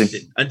Justin.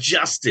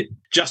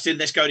 Justin,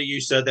 let's go to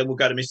you, sir. Then we'll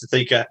go to Mr.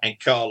 Thika and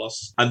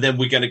Carlos. And then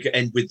we're going to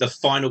end with the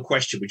final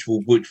question, which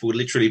will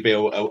literally be a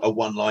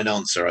one-line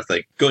answer, I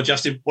think. Go on,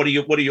 Justin. What are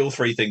your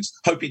three things?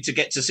 Hoping to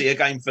get to see a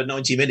game for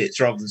 90 minutes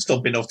rather than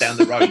stomping off down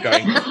the road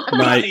going,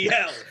 bloody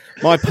hell.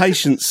 My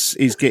patience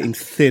is getting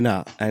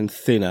thinner and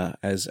thinner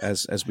as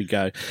we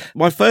go.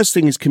 My first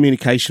thing is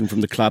communication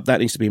from the club. That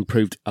needs to be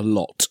improved a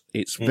lot.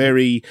 It's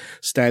very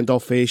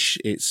standoffish.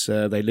 It's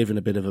they live in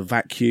a bit of a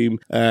vacuum.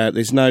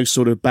 There's no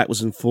sort of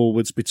backwards and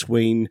forwards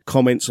between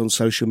comments on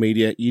social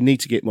media. You need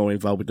to get more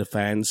involved with the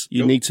fans.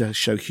 You need to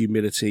show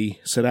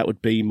humility. So that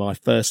would be my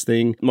first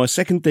thing. My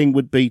second thing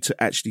would be to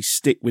actually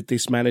stick with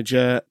this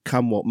manager,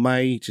 come what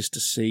may, just to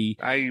see.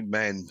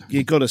 Amen.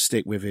 You got to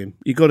stick with him.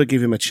 You got to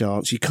give him a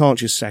chance. You can't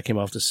just sack him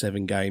after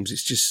 7 games.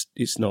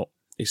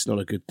 It's not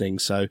a good thing.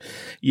 So,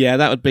 yeah,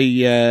 that would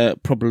be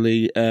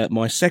probably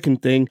my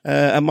second thing.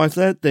 And my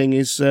third thing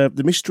is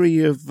the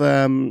mystery of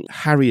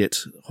Harriet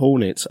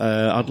Hornet.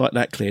 I'd like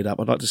that cleared up.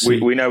 I'd like to see.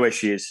 We know where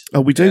she is.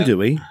 Oh, we do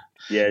we?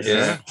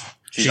 Yeah.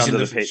 She's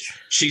under the pitch.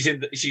 She's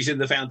in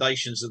the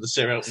foundations of the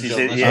Sir Elton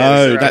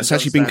John. That's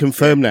actually been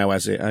confirmed now,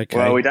 has it? Okay.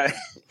 Well, we don't.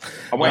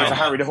 I'm waiting for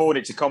Harry the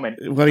Hornet to comment.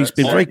 Well, he's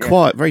been very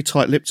quiet, very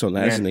tight-lipped on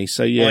that, hasn't he?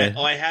 So yeah,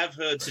 I have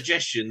heard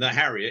suggestion that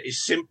Harriet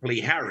is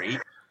simply Harry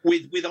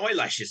with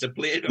eyelashes and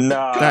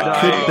that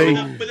could be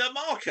with a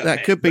marker.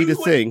 That could be the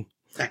thing.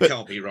 That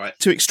can't be right.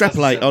 To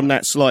extrapolate on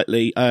that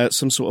slightly,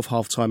 some sort of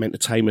halftime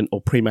entertainment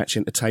or pre-match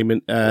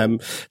entertainment.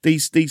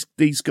 These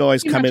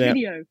guys coming out.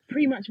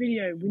 Pre-match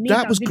video. We need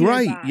that was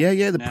great. Back.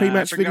 Yeah. The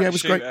pre-match video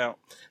was great.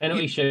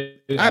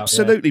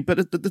 Absolutely.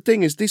 But the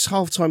thing is, this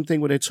halftime thing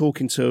where they're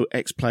talking to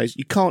ex-players,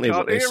 you can't hear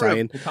what they're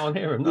saying. You can't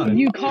hear them. No.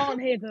 You can't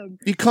hear them.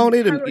 You can't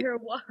hear them. Don't hear a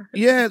word.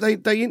 Yeah,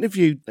 they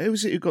interviewed. Who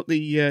was it who got the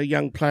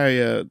young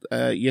player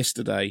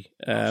yesterday?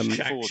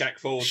 Shaq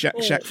Ford.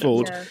 Shaq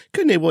Ford. Yeah.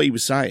 Couldn't hear what he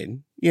was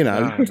saying. You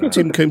know,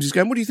 Tim Coombs is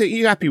going, what do you think? Are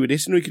you happy with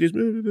this? And we could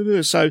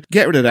just, so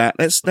get rid of that.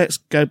 Let's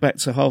go back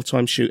to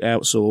halftime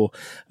shootouts or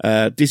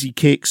dizzy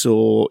kicks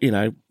or, you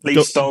know,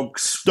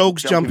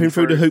 dogs jumping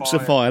through the hoops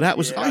of fire. That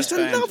was, I used to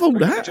love all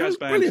that. That was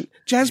brilliant.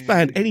 Jazz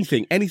band,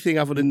 anything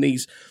other than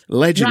these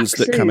legends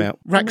that come out.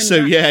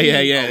 Raksu,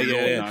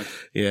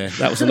 yeah.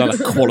 That was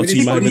another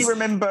quality moment. Do you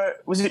remember,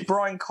 was it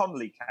Brian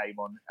Connolly came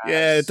on?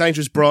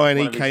 Dangerous Brian,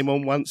 he came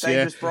on once,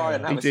 Dangerous Brian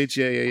Brian. He did,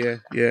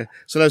 yeah.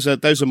 So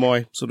those are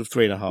my sort of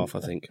 3.5,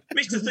 I think.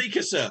 Mr.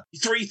 Thika, sir,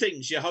 3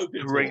 things you're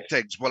hoping for. 3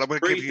 things. Well, I'm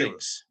going to give you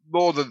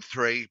more than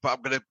 3, but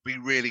I'm going to be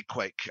really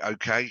quick,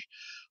 okay?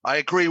 I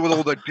agree with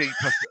all the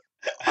deeper...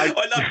 I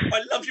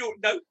love your...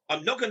 No,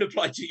 I'm not going to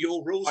apply to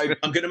your rules.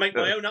 I'm going to make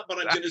my own up, but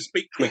I'm going to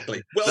speak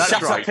quickly. Well,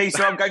 shut up,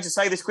 Peter. I'm going to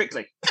say this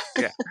quickly.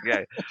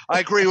 Yeah. I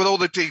agree with all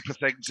the deeper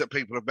things that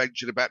people have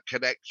mentioned about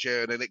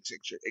connection and et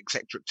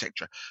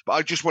cetera. But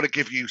I just want to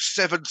give you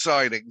 7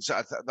 signings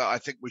that I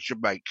think we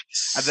should make.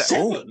 And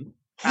 7?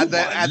 And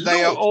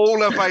they are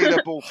all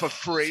available for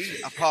free,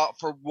 apart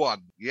from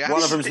one. Yes?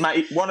 One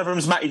of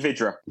them's Matty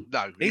Vidra.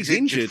 No, he's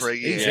injured for a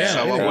year,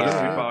 so I wouldn't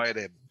be buying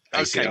him.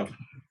 Okay.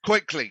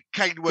 Quickly,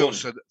 Kane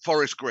Wilson,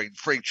 Forest Green,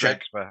 free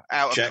transfer,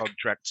 out of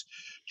contract.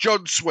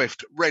 John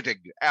Swift, Reading,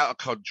 out of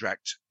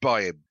contract,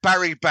 buy him.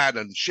 Barry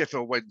Bannon,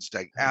 Sheffield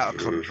Wednesday, out of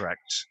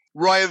contract.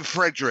 Ryan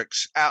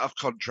Fredericks, out of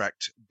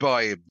contract,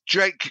 buy him.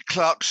 Jake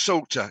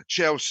Clark-Salter,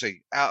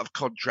 Chelsea, out of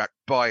contract,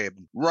 buy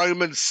him.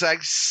 Roman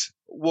Sace,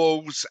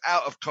 Wolves,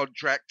 out of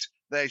contract,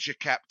 there's your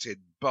captain,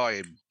 buy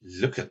him.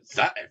 Look at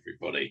that,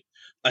 everybody.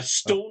 A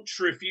staunch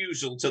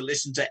refusal to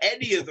listen to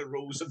any of the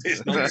rules of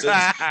this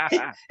nonsense.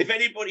 If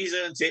anybody's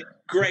earned it,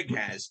 Greg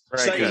has.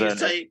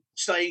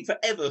 Staying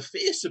forever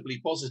fiercely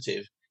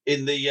positive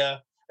in the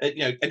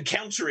and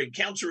countering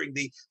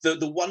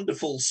the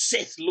wonderful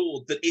Sith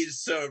Lord that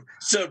is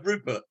Sir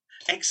Rupert.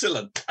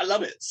 Excellent. I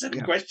love it.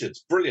 7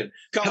 questions. Brilliant.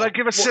 Can I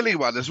give a silly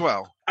one as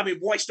well? I mean,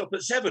 why stop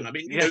at 7? I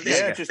mean,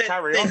 just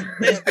carry on.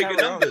 There's bigger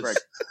numbers.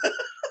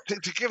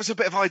 To give us a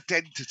bit of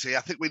identity, I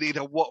think we need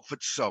a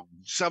Watford song.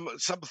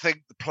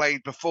 Something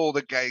played before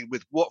the game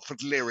with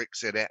Watford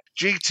lyrics in it.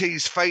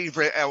 GT's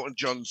favourite Elton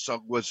John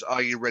song was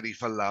Are You Ready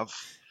for Love?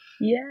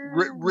 Yeah.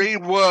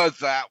 Reword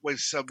that with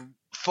some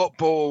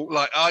football,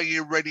 like Are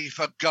You Ready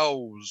for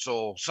Goals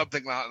or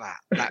something like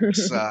that.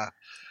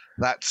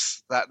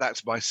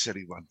 That's my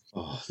silly one.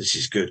 Oh, this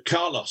is good.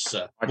 Carlos,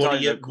 sir. I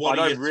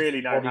don't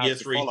really know how to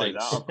 3 follow things?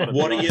 that.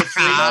 What are your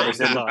 3 things?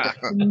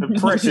 The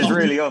pressure's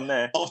really on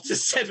there. After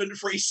 7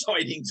 free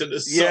signings and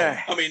a song.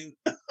 Yeah. I mean...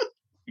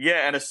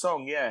 yeah, and a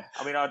song, yeah.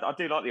 I mean, I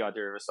do like the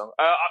idea of a song.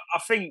 I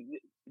think,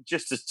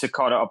 just to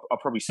kind of, I'll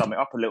probably sum it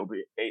up a little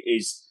bit, it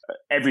is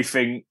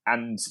everything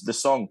and the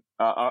song.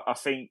 I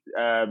think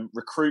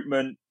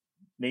recruitment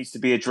needs to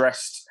be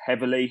addressed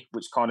heavily,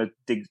 which kind of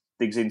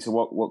digs into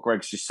what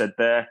Greg's just said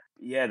there.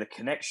 Yeah, the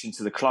connection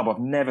to the club.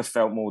 I've never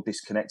felt more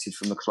disconnected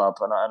from the club.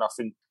 And I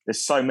think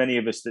there's so many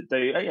of us that do.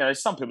 You know,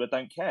 there's some people that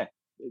don't care.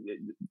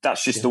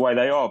 That's just the way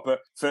they are.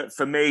 But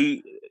for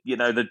me, you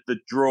know, the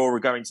draw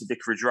of going to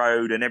Vicarage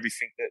Road and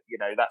everything that, you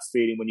know, that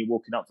feeling when you're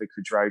walking up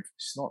Vicarage Road,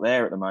 it's not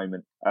there at the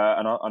moment.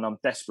 And I'm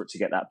desperate to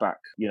get that back.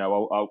 You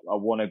know, I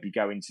want to be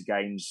going to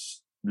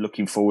games,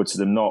 looking forward to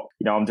them. Not,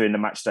 you know, I'm doing the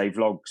match day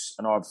vlogs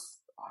and I've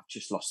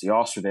just lost the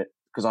arse with it,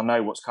 because I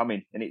know what's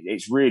coming, and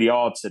it's really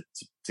hard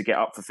to get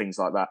up for things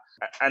like that.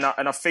 And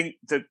I think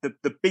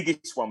the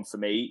biggest one for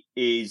me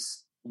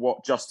is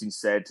what Justin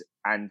said,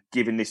 and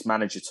giving this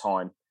manager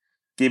time,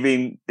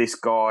 giving this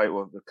guy,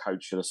 or the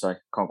coach, should I say?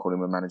 Can't call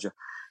him a manager.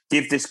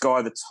 Give this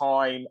guy the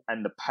time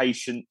and the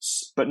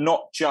patience, but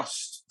not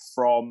just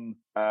from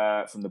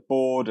the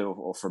board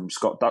or from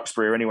Scott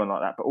Duxbury or anyone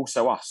like that, but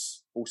also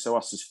us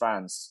as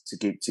fans to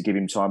give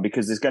him time,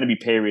 because there's going to be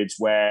periods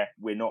where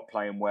we're not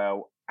playing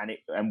well.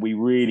 And we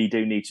really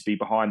do need to be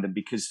behind them,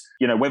 because,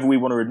 you know, whether we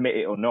want to admit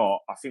it or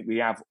not, I think we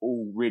have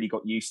all really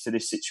got used to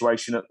this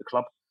situation at the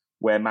club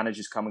where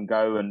managers come and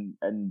go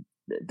and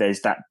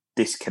there's that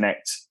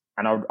disconnect.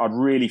 And I'd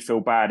really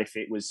feel bad if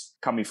it was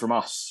coming from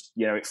us.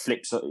 You know, it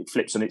flips on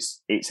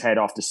its head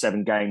after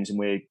 7 games and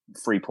we're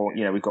 3 points.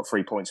 You know, we've got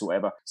 3 points or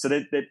whatever. So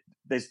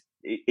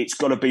it's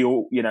got to be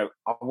all. You know,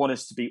 I want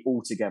us to be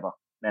all together.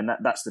 And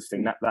that's the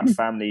thing, that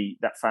family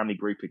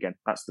group again.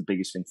 That's the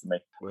biggest thing for me.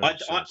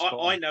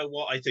 I know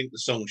what I think the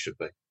song should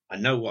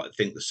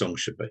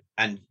be.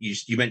 And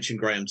you mentioned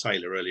Graham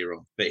Taylor earlier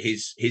on, but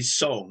his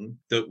song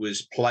that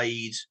was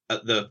played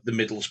at the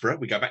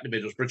Middlesbrough. We go back to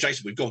Middlesbrough.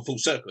 Jason, we've gone full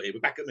circle here.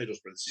 We're back at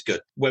Middlesbrough. This is good.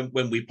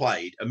 When we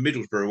played, and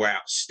Middlesbrough were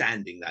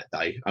outstanding that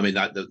day. I mean,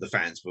 the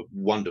fans were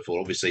wonderful,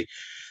 obviously.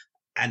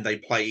 And they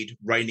played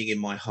Raining in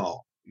My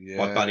Heart.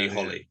 By Buddy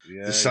Holly.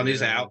 The sun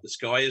is out, the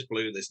sky is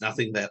blue, there's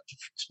nothing there to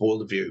spoil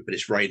the view, but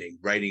it's raining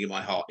in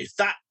my heart. If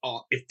that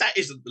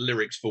isn't the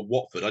lyrics for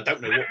Watford, I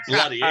don't know what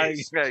bloody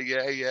is.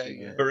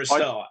 Yeah. For a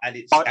start,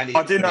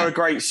 I do know a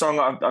great song.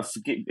 I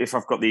forget if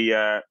I've got the.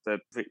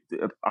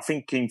 I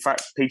think in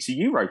fact, Peter,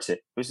 you wrote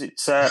it. Was it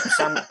Sandwich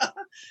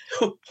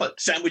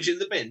in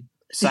the Bin?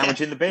 Sandwich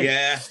in the bin.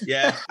 Yeah.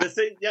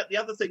 The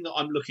other thing that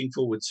I'm looking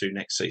forward to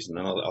next season,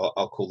 and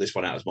I'll call this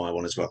one out as my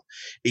one as well,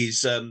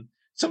 is.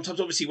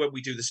 Sometimes, obviously, when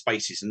we do the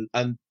spaces,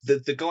 and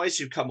the guys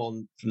who come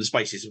on from the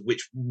spaces, of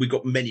which we've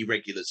got many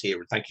regulars here,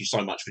 and thank you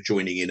so much for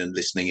joining in and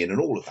listening in and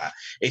all of that.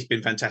 It's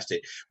been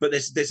fantastic. But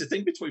there's a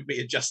thing between me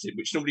and Justin,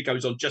 which normally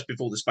goes on just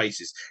before the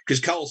spaces, because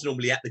Carl's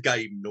normally at the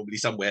game, normally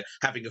somewhere,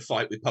 having a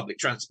fight with public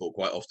transport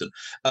quite often.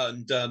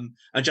 And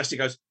Justin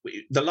goes,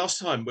 the last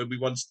time when we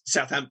won at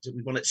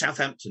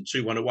Southampton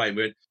 2-1 away, and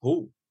we went,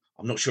 oh,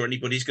 I'm not sure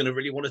anybody's going to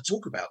really want to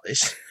talk about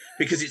this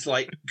because it's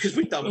like, because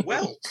we've done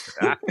well.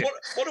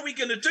 What are we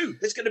going to do?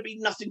 There's going to be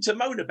nothing to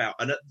moan about.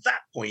 And at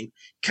that point,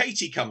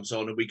 Katie comes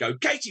on and we go,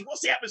 Katie,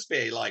 what's the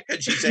atmosphere like?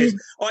 And she says,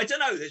 I don't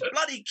know, there's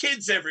bloody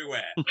kids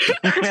everywhere.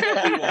 That's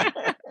what we want.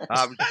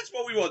 That's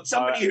what we want.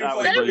 Somebody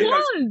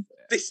who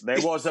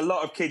there was a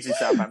lot of kids in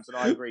Southampton.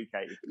 I agree,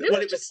 Katie. There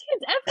was just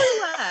kids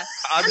everywhere.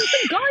 And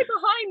some guy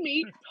behind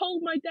me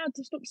told my dad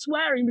to stop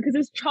swearing because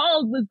his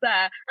child was there.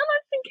 And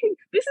I'm thinking,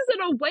 this is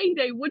an away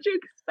day. What do you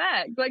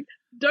expect? Like,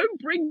 don't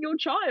bring your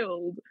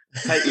child.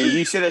 Katie,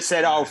 you should have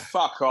said, "Oh,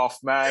 fuck off,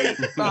 mate."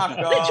 Fuck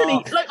Literally,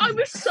 off. like I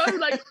was so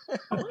like,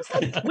 I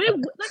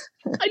literally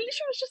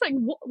was just like,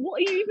 what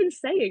are you even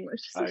saying?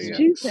 It's just so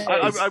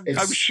stupid.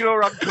 I'm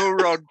sure Uncle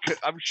Ron.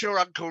 I'm sure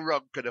Uncle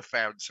Ron could have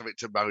found something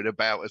to moan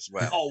about as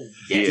well. Oh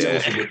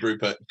yes, yeah. With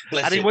Rupert,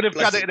 and he would have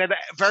done it in a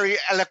very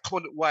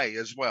eloquent way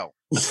as well.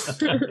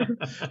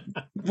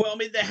 Well, I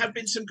mean, there have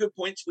been some good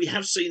points. We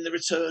have seen the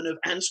return of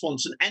Anne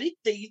Swanson and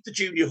indeed the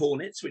Junior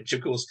Hornets, which, of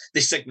course,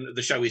 this segment of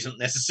the show isn't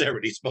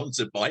necessarily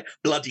sponsored by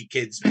Bloody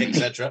Kids,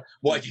 etc.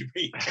 Why do you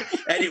mean?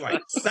 Anyway,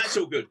 that's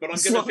all good. But I'm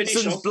going to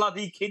finish off.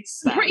 Bloody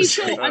Kids.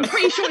 I'm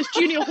pretty sure it's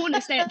Junior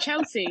Hornets Day at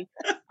Chelsea.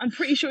 I'm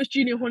pretty sure it's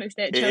Junior Hornets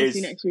Day at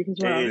Chelsea next week as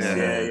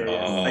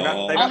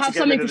well. I'll have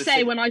something to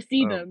say when I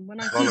see them.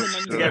 When I see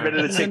them, to get rid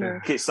of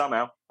the ticket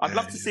somehow. I'd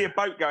love to see a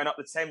boat going up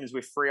the Thames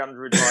with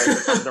 300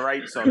 under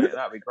 8s on it.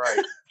 That'd be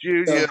great.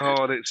 Junior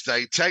Hornets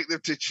Day. Take them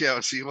to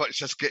Chelsea.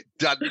 Watch us get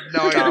done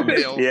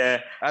 9-0. Yeah.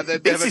 And they're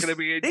never going to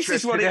be interested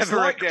this is what it's ever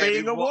like again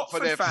being a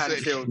Watford fan,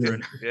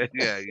 children.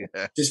 Yeah.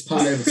 Just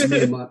pan over to me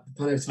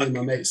and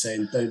my mate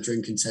saying, "Don't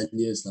drink in 10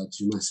 years, lads.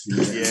 You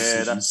massively."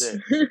 Yeah, that's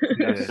it.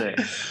 That's it.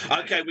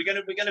 Okay, we're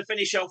gonna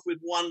finish off with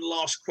one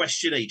last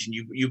question each, and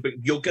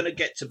you're going to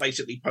get to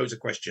basically pose a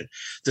question.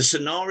 The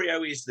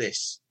scenario is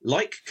this: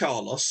 like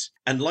Carlos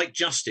and like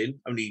Justin,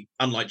 only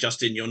unlike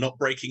Justin, you're not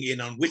breaking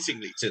in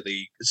unwittingly to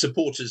the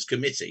supporters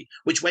committee,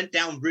 which went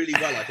down really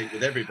well, I think,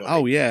 with everybody.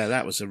 Oh yeah,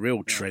 that was a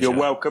real treasure. You're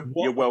welcome.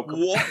 You're welcome.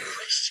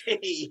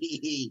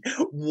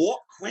 What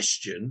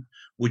question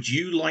would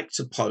you like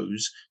to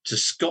pose to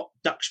Scott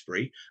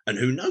Duxbury, and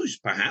who knows,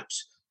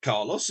 perhaps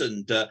Carlos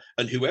and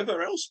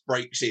whoever else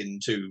breaks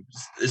into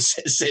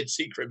said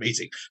secret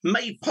meeting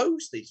may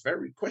pose these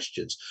very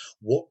questions.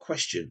 What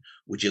question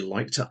would you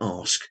like to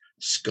ask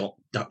Scott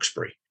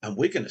Duxbury? And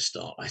we're going to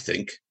start, I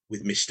think,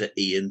 with Mr.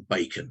 Ian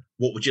Bacon.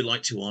 What would you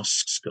like to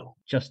ask Scott?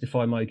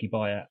 Justify Mogi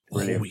buyout.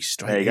 Brilliant. He's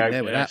straight in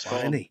there with that one,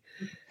 isn't he?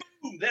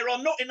 Boom, there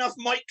are not enough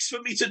mics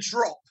for me to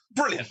drop.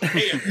 Brilliant.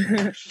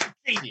 Ian.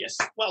 Genius.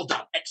 Well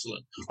done.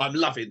 Excellent. I'm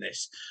loving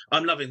this.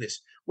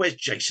 Where's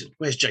Jason?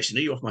 Are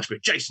you off my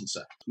screen? Jason,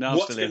 sir. No,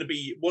 what's going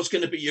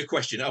to be your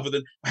question other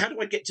than how do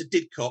I get to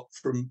Didcot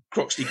from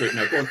Croxley Group?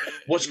 No, go on.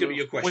 What's going to be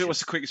your question? What's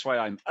the quickest way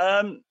home?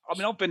 I mean,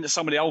 I've been to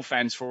some of the old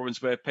fans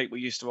forums where people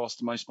used to ask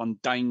the most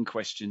mundane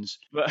questions,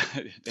 but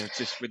they're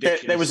just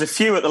ridiculous. There was a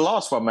few at the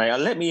last one, mate.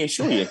 Let me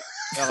assure you.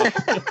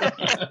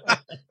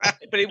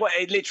 But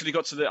it literally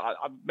got to I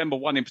remember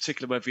one in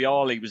particular where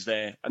Vialli was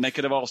there, and they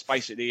could have asked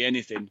basically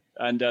anything,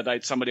 and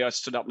somebody else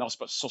stood up and asked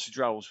about sausage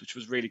rolls, which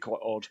was really quite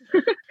odd.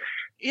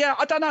 Yeah,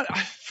 I don't know.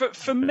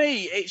 For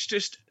me, it's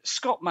just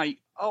Scott, mate.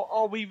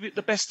 Are we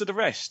the best of the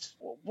rest?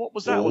 What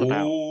was that all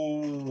about?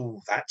 Oh,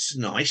 that's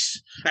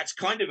nice. That's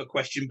kind of a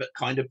question, but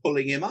kind of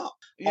pulling him up.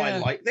 Yeah. I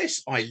like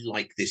this. I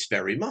like this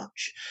very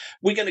much.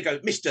 We're going to go,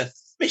 Mr.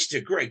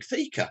 Greg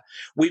Thika.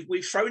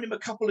 We've thrown him a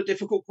couple of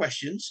difficult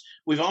questions.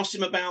 We've asked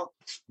him about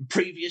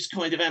previous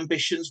kind of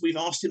ambitions. We've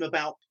asked him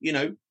about,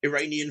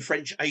 Iranian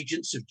French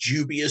agents of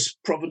dubious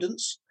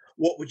provenance.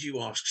 What would you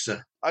ask,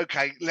 sir?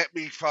 Okay, let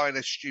me find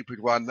a stupid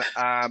one.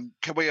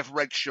 Can we have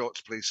red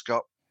shorts, please,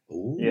 Scott?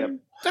 Ooh. Yeah,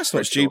 that's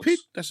not stupid.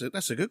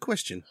 That's a good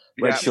question.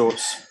 Red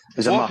shorts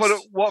is a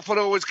must. Watford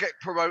always get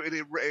promoted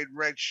in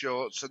red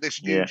shorts, so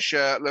this new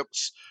shirt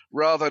looks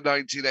rather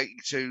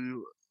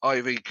 1982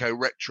 Iveco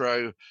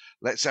retro.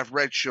 Let's have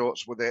red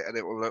shorts with it, and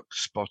it will look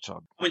spot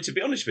on. I mean, to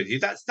be honest with you,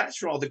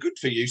 that's rather good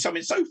for you. So, I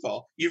mean, so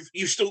far you've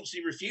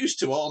staunchly refused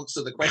to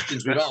answer the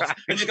questions we've asked,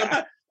 and just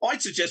gone,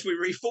 I'd suggest we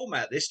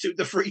reformat this to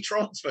the free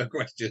transfer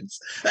questions.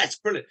 That's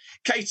brilliant,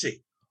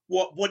 Katie.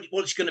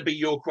 What's going to be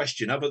your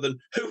question other than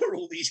who are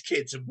all these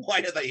kids and why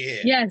are they here?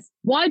 Yes,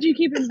 why do you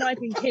keep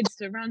inviting kids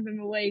to random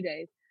away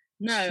days?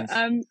 No,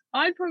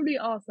 I'd probably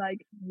ask,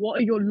 what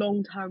are your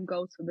long-term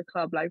goals for the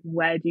club? Like,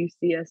 where do you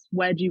see us?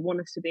 Where do you want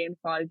us to be in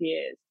 5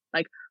 years?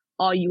 Like,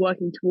 are you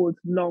working towards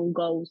long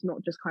goals,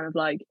 not just kind of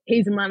like,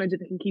 here's a manager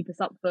that can keep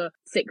us up for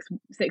six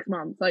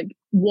months? Like,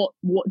 what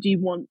do you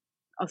want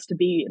us to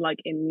be like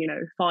in,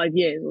 5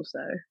 years or so?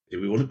 Do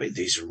we want to be?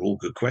 These are all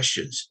good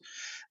questions.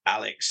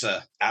 Alex,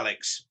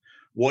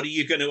 what are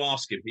you going to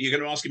ask him? Are you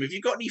going to ask him, have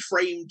you got any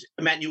framed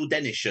Emmanuel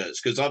Dennis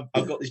shirts? Because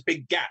I've got this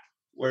big gap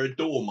where a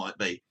door might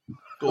be.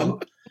 Go on.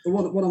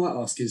 What I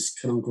might ask is,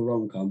 can Uncle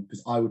Ron come?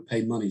 Because I would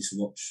pay money to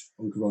watch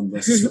Uncle Ron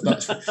versus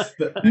Dutch.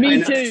 But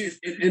Me too.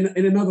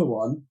 In another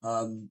one,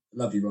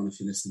 love you, Ron, if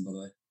you're listening, by the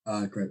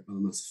way. Great, I'm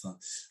a massive fan.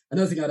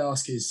 Another thing I'd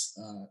ask is,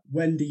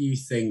 when do you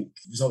think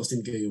results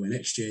didn't go your way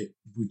next year?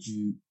 Would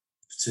you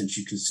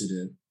potentially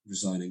consider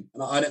resigning.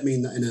 And I don't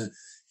mean that in a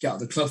get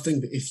out of the club thing,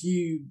 but if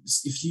you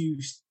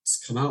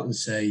come out and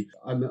say,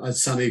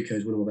 Sam Uko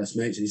is one of my best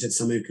mates, and he said,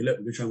 Sam Uko, look,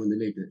 we're going to try and win the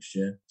league next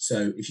year.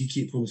 So if you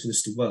keep promising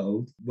us the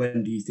world,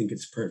 when do you think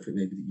it's appropriate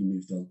maybe that you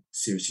moved on?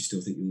 Seriously,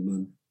 still think you're the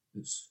man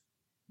that's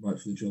right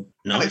for the job?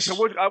 Alex,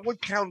 I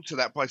would counter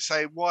that by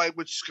saying, why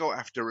would Scott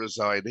have to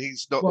resign?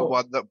 He's not the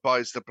one that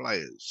buys the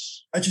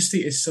players. I just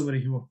think it's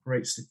somebody who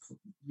operates the,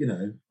 you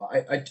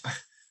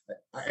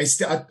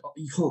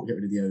can't get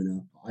rid of the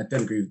owner. I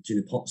don't agree with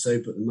Gino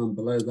Pozzo, but the man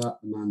below that,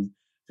 the man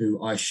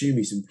who I assume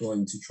he's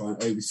employing to try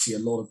and oversee a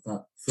lot of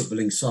that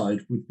footballing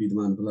side, would be the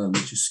man below him,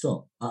 which is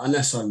Scott.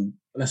 Unless I'm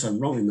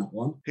wrong in that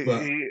one.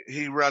 But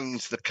He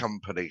runs the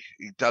company.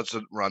 He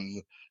doesn't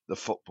run the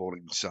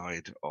footballing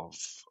side of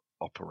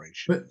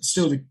operation. But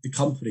still, the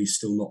company's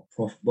still not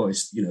profitable. Well,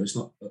 it's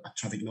not.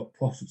 I think not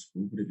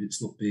profitable. But if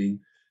it's not being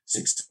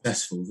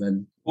successful,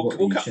 then what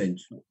will you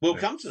change? We'll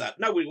come to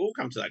that. No, we will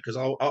come to that because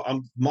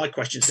my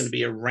question is going to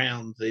be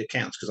around the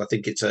accounts because I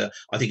think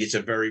it's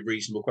a very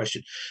reasonable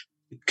question.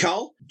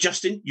 Carl,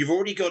 Justin, you've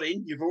already got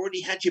in. You've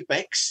already had your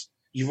Becks.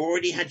 You've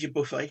already had your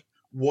buffet.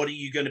 What are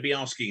you going to be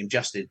asking him,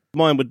 Justin?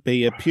 Mine would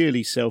be a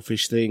purely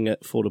selfish thing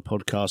for the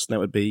podcast, and that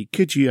would be,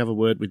 could you have a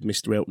word with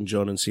Mr. Elton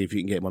John and see if you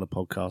can get him on a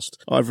podcast?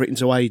 I've written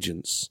to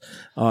agents.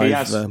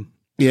 I've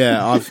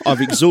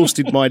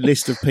exhausted my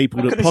list of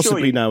people that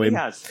possibly know him.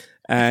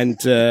 And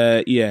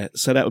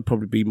so that would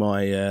probably be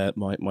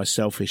my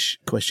selfish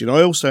question.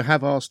 I also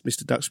have asked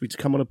Mr. Duxbury to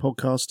come on a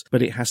podcast,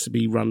 but it has to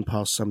be run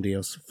past somebody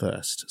else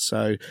first.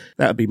 So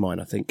that would be mine,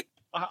 I think.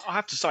 I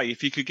have to say,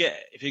 if you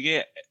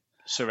get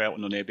Sir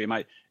Elton on here, be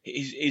mate.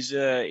 His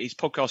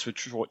podcast with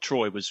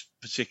Troy was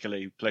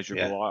particularly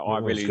pleasurable. Yeah, I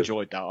really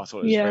enjoyed that. I thought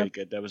it was very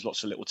good. There was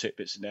lots of little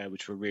tidbits in there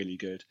which were really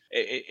good.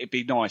 It'd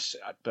be nice,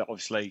 but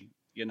obviously,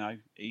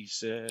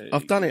 he's.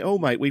 I've done it all,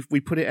 mate.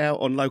 We put it out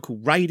on local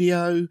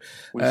radio.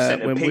 We've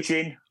sent a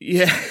pigeon.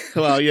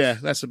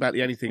 That's about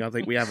the only thing I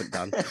think we haven't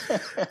done.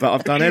 But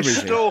I've done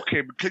everything. Stalk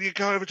him? Can you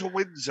go over to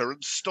Windsor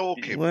and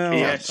stalk him? Well,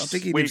 yes. I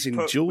think he lives in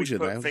Georgia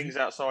now. Things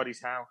outside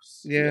his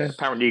house. Yeah.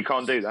 Apparently, you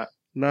can't do that.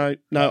 No,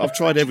 I've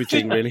tried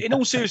everything really. In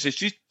all seriousness,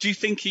 do you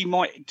think he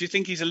might? Do you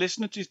think he's a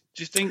listener? Do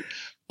you think?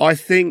 I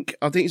think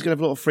he's going to have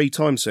a lot of free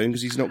time soon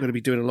because he's not going to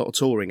be doing a lot of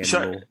touring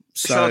anymore.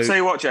 So I'll tell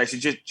you what, Jason.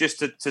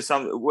 Just to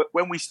some,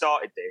 when we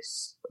started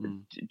this,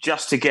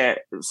 just to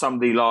get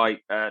somebody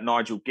like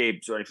Nigel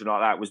Gibbs or anything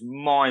like that was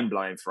mind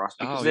blowing for us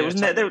because there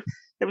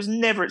was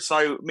never.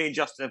 So me and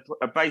Justin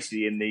are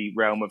basically in the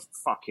realm of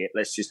fuck it.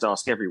 Let's just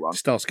ask everyone.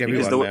 Just ask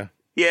everyone now.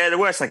 Yeah, the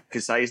worst I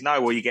could say is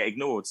no, or you get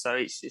ignored. So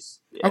it's just.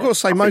 Yeah, I've got to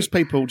say, most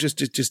people, just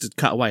to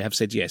cut away, have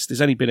said yes.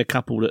 There's only been a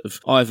couple that have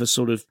either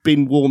sort of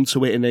been warm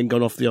to it and then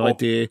gone off the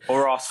idea.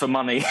 Or asked for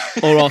money.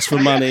 Have you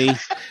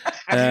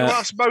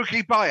asked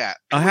Mogi Bayat?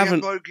 I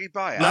haven't. Mogi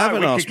Bayat? No, I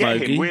haven't asked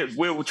Mogi.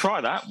 We'll try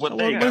that.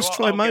 Let's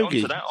try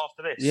Mogi.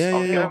 After this.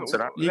 Yeah.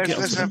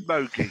 Let's have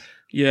Mogi.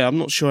 Yeah, I'm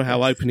not sure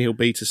how open he'll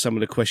be to some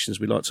of the questions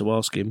we like to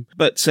ask him.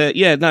 But,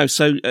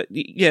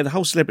 the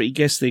whole celebrity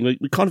guest thing,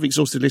 we kind of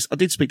exhausted the list. I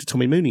did speak to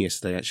Tommy Mooney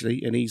yesterday,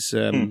 actually, and he's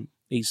keen.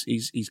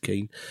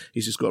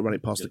 He's just got to run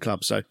it past the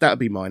club. So that would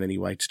be mine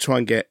anyway, to try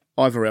and get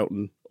either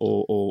Elton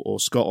or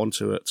Scott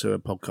onto a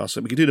podcast.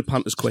 So we can do the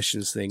punters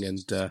questions thing and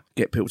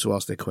get people to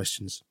ask their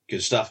questions.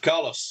 Good stuff.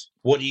 Carlos,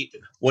 what are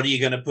you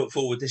going to put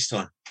forward this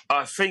time?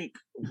 I think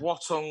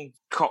what on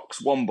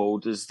Cox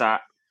Womble does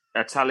that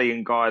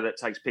Italian guy that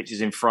takes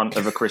pictures in front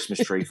of a Christmas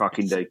tree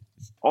fucking do?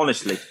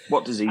 Honestly,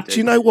 what does he do? Do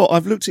you know what?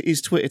 I've looked at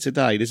his Twitter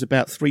today. There's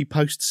about 3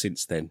 posts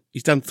since then.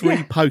 He's done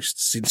 3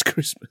 posts since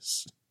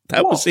Christmas.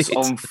 That was it.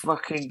 On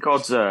fucking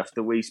God's earth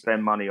do we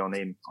spend money on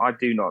him? I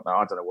do not know.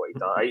 I don't know what he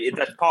does.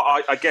 That's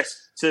part. I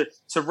guess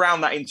to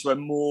round that into a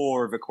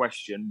more of a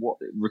question, what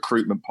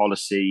recruitment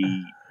policy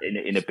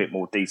in a bit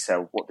more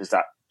detail? What does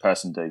that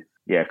person do?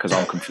 Yeah, because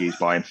I'm confused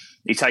by him.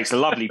 He takes a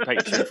lovely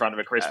picture in front of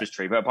a Christmas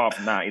tree, but apart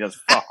from that, he does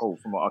fuck all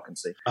from what I can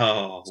see.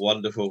 Oh,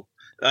 wonderful.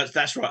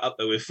 That's right up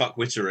there with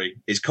fuckwittery,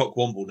 is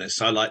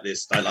cockwombleness. I like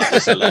this a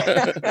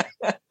lot.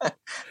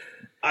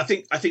 I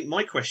think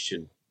my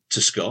question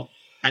to Scott,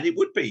 and it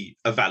would be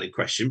a valid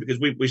question because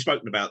we've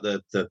spoken about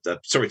the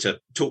sorry to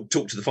talk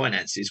to the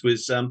finances,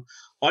 was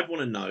I'd want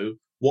to know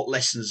what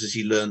lessons has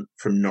he learned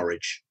from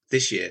Norwich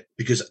this year,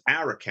 because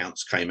our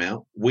accounts came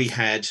out. We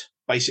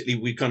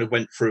kind of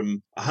went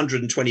from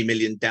 120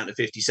 million down to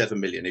 57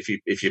 million. If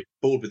you're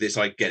bored with this,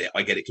 I get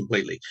it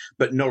completely.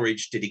 But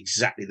Norwich did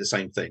exactly the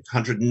same thing.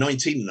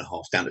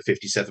 119.5 down to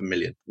 57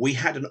 million. We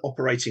had an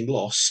operating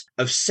loss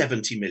of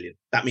 70 million.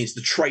 That means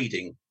the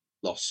trading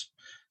loss,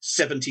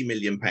 70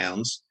 million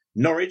pounds.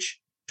 Norwich,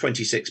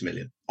 26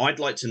 million. I'd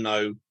like to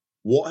know,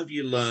 what have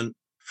you learned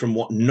from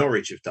what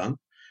Norwich have done?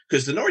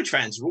 Because the Norwich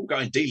fans are all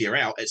going Delia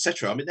out,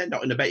 etc. I mean, they're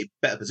not in a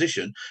better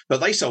position, but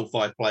they sold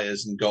 5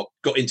 players and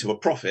got into a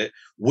profit.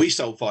 We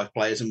sold 5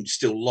 players and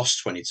still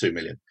lost 22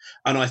 million.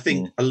 And I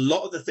think a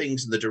lot of the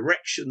things in the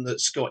direction that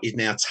Scott is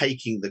now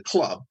taking the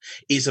club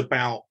is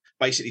about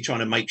basically trying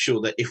to make sure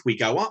that if we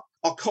go up,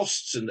 our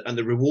costs and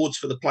the rewards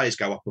for the players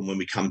go up, and when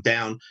we come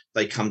down,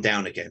 they come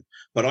down again.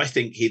 But I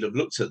think he'd have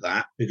looked at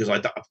that, because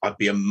I'd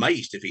be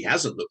amazed if he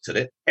hasn't looked at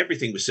it.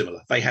 Everything was similar.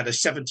 They had a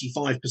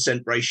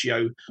 75%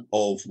 ratio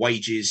of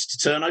wages to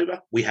turnover.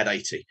 We had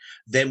 80.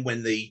 Then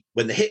when the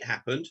hit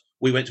happened,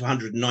 we went to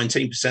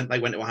 119%. They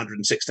went to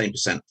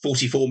 116%.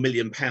 £44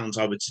 million,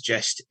 I would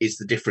suggest, is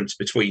the difference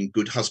between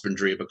good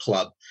husbandry of a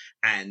club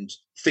and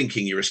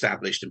thinking you're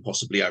established and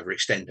possibly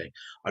overextending.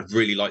 I'd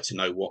really like to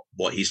know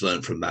what he's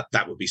learned from that.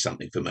 That would be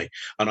something for me.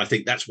 And I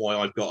think that's why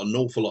I've got an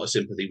awful lot of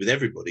sympathy with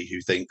everybody who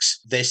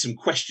thinks there's some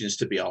questions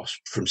to be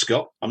asked from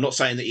Scott. I'm not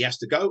saying that he has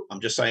to go.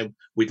 I'm just saying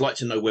we'd like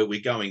to know where we're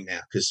going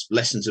now, because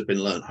lessons have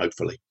been learned,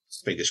 hopefully.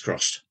 Fingers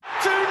crossed.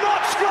 Do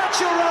not scratch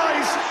your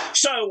eyes.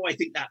 So I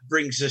think that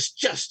brings us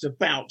just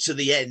about to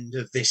the end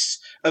of this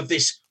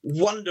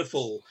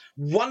wonderful.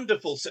 What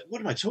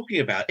am I talking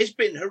about? It's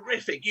been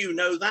horrific. You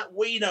know that.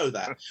 We know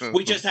that.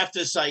 We just have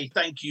to say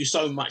thank you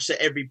so much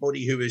to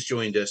everybody who has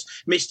joined us.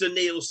 Mr.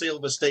 Neil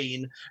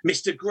Silverstein,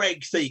 Mr.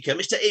 Greg Thieker,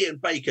 Mr. Ian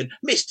Bacon,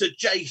 Mr.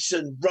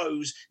 Jason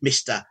Rose,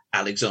 Mr.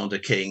 Alexander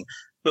King.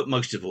 But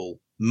most of all,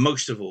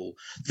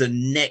 the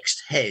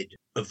next head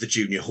of the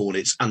Junior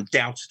Hornets,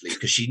 undoubtedly,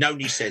 because she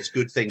only says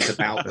good things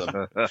about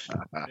them.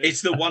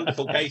 It's the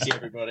wonderful Katie,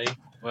 everybody.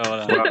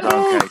 Well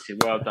done, Katie.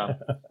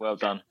 Well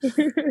done.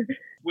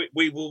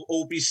 We will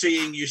all be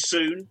seeing you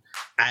soon,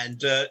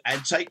 and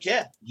take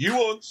care. You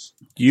once.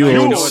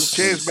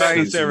 Cheers,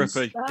 mate.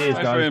 Therapy. Cheers, Thanks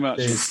very much.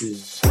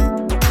 Cheers.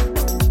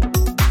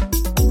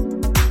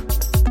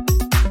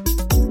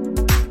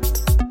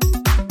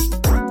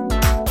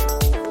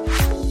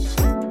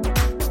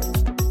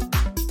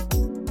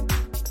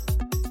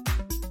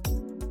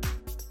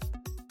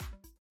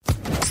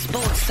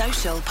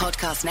 Social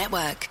Podcast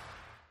Network.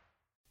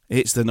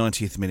 It's the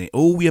 90th minute.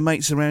 All your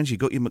mates around you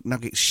got your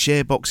McNuggets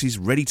share boxes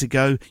ready to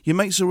go. Your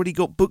mates already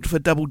got booked for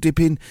double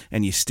dipping,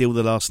 and you're still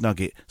the last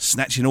nugget,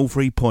 snatching all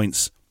 3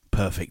 points.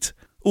 Perfect.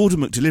 Order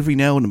McDelivery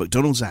now on the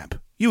McDonald's app.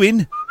 You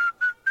in?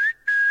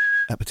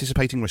 At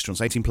participating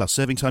restaurants, 18 plus,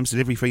 serving times,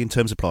 delivery free, and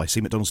terms apply.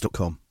 See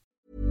mcdonalds.com.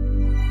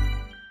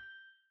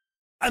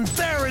 And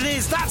there it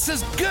is, that's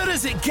as good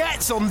as it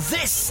gets on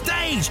this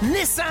stage.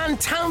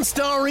 Nissan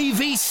Townstar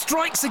EV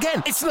strikes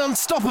again. It's an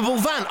unstoppable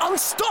van,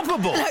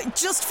 unstoppable. Look,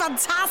 just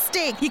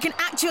fantastic. You can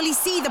actually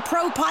see the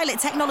Pro Pilot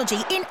technology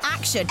in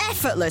action.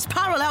 Effortless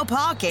parallel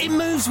parking. It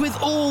moves with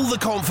all the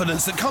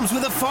confidence that comes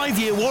with a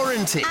 5-year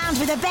warranty. And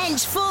with a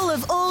bench full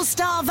of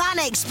all-star van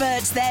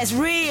experts, there's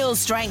real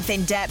strength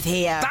in depth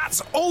here.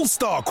 That's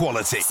all-star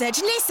quality.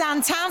 Search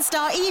Nissan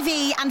Townstar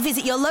EV and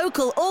visit your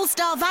local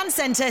all-star van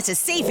centre to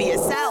see for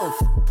yourself.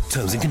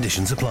 Terms and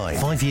conditions apply.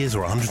 5 years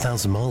or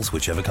 100,000 miles,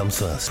 whichever comes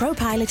first.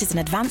 ProPilot is an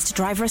advanced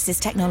driver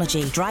assist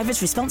technology.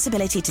 Driver's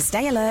responsibility to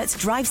stay alert,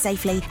 drive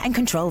safely, and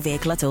control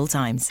vehicle at all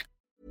times.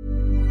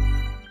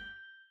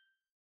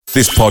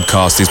 This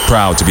podcast is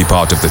proud to be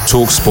part of the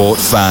TalkSport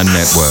Fan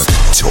Network.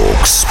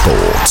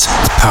 TalkSport.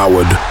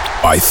 Powered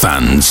by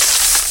fans.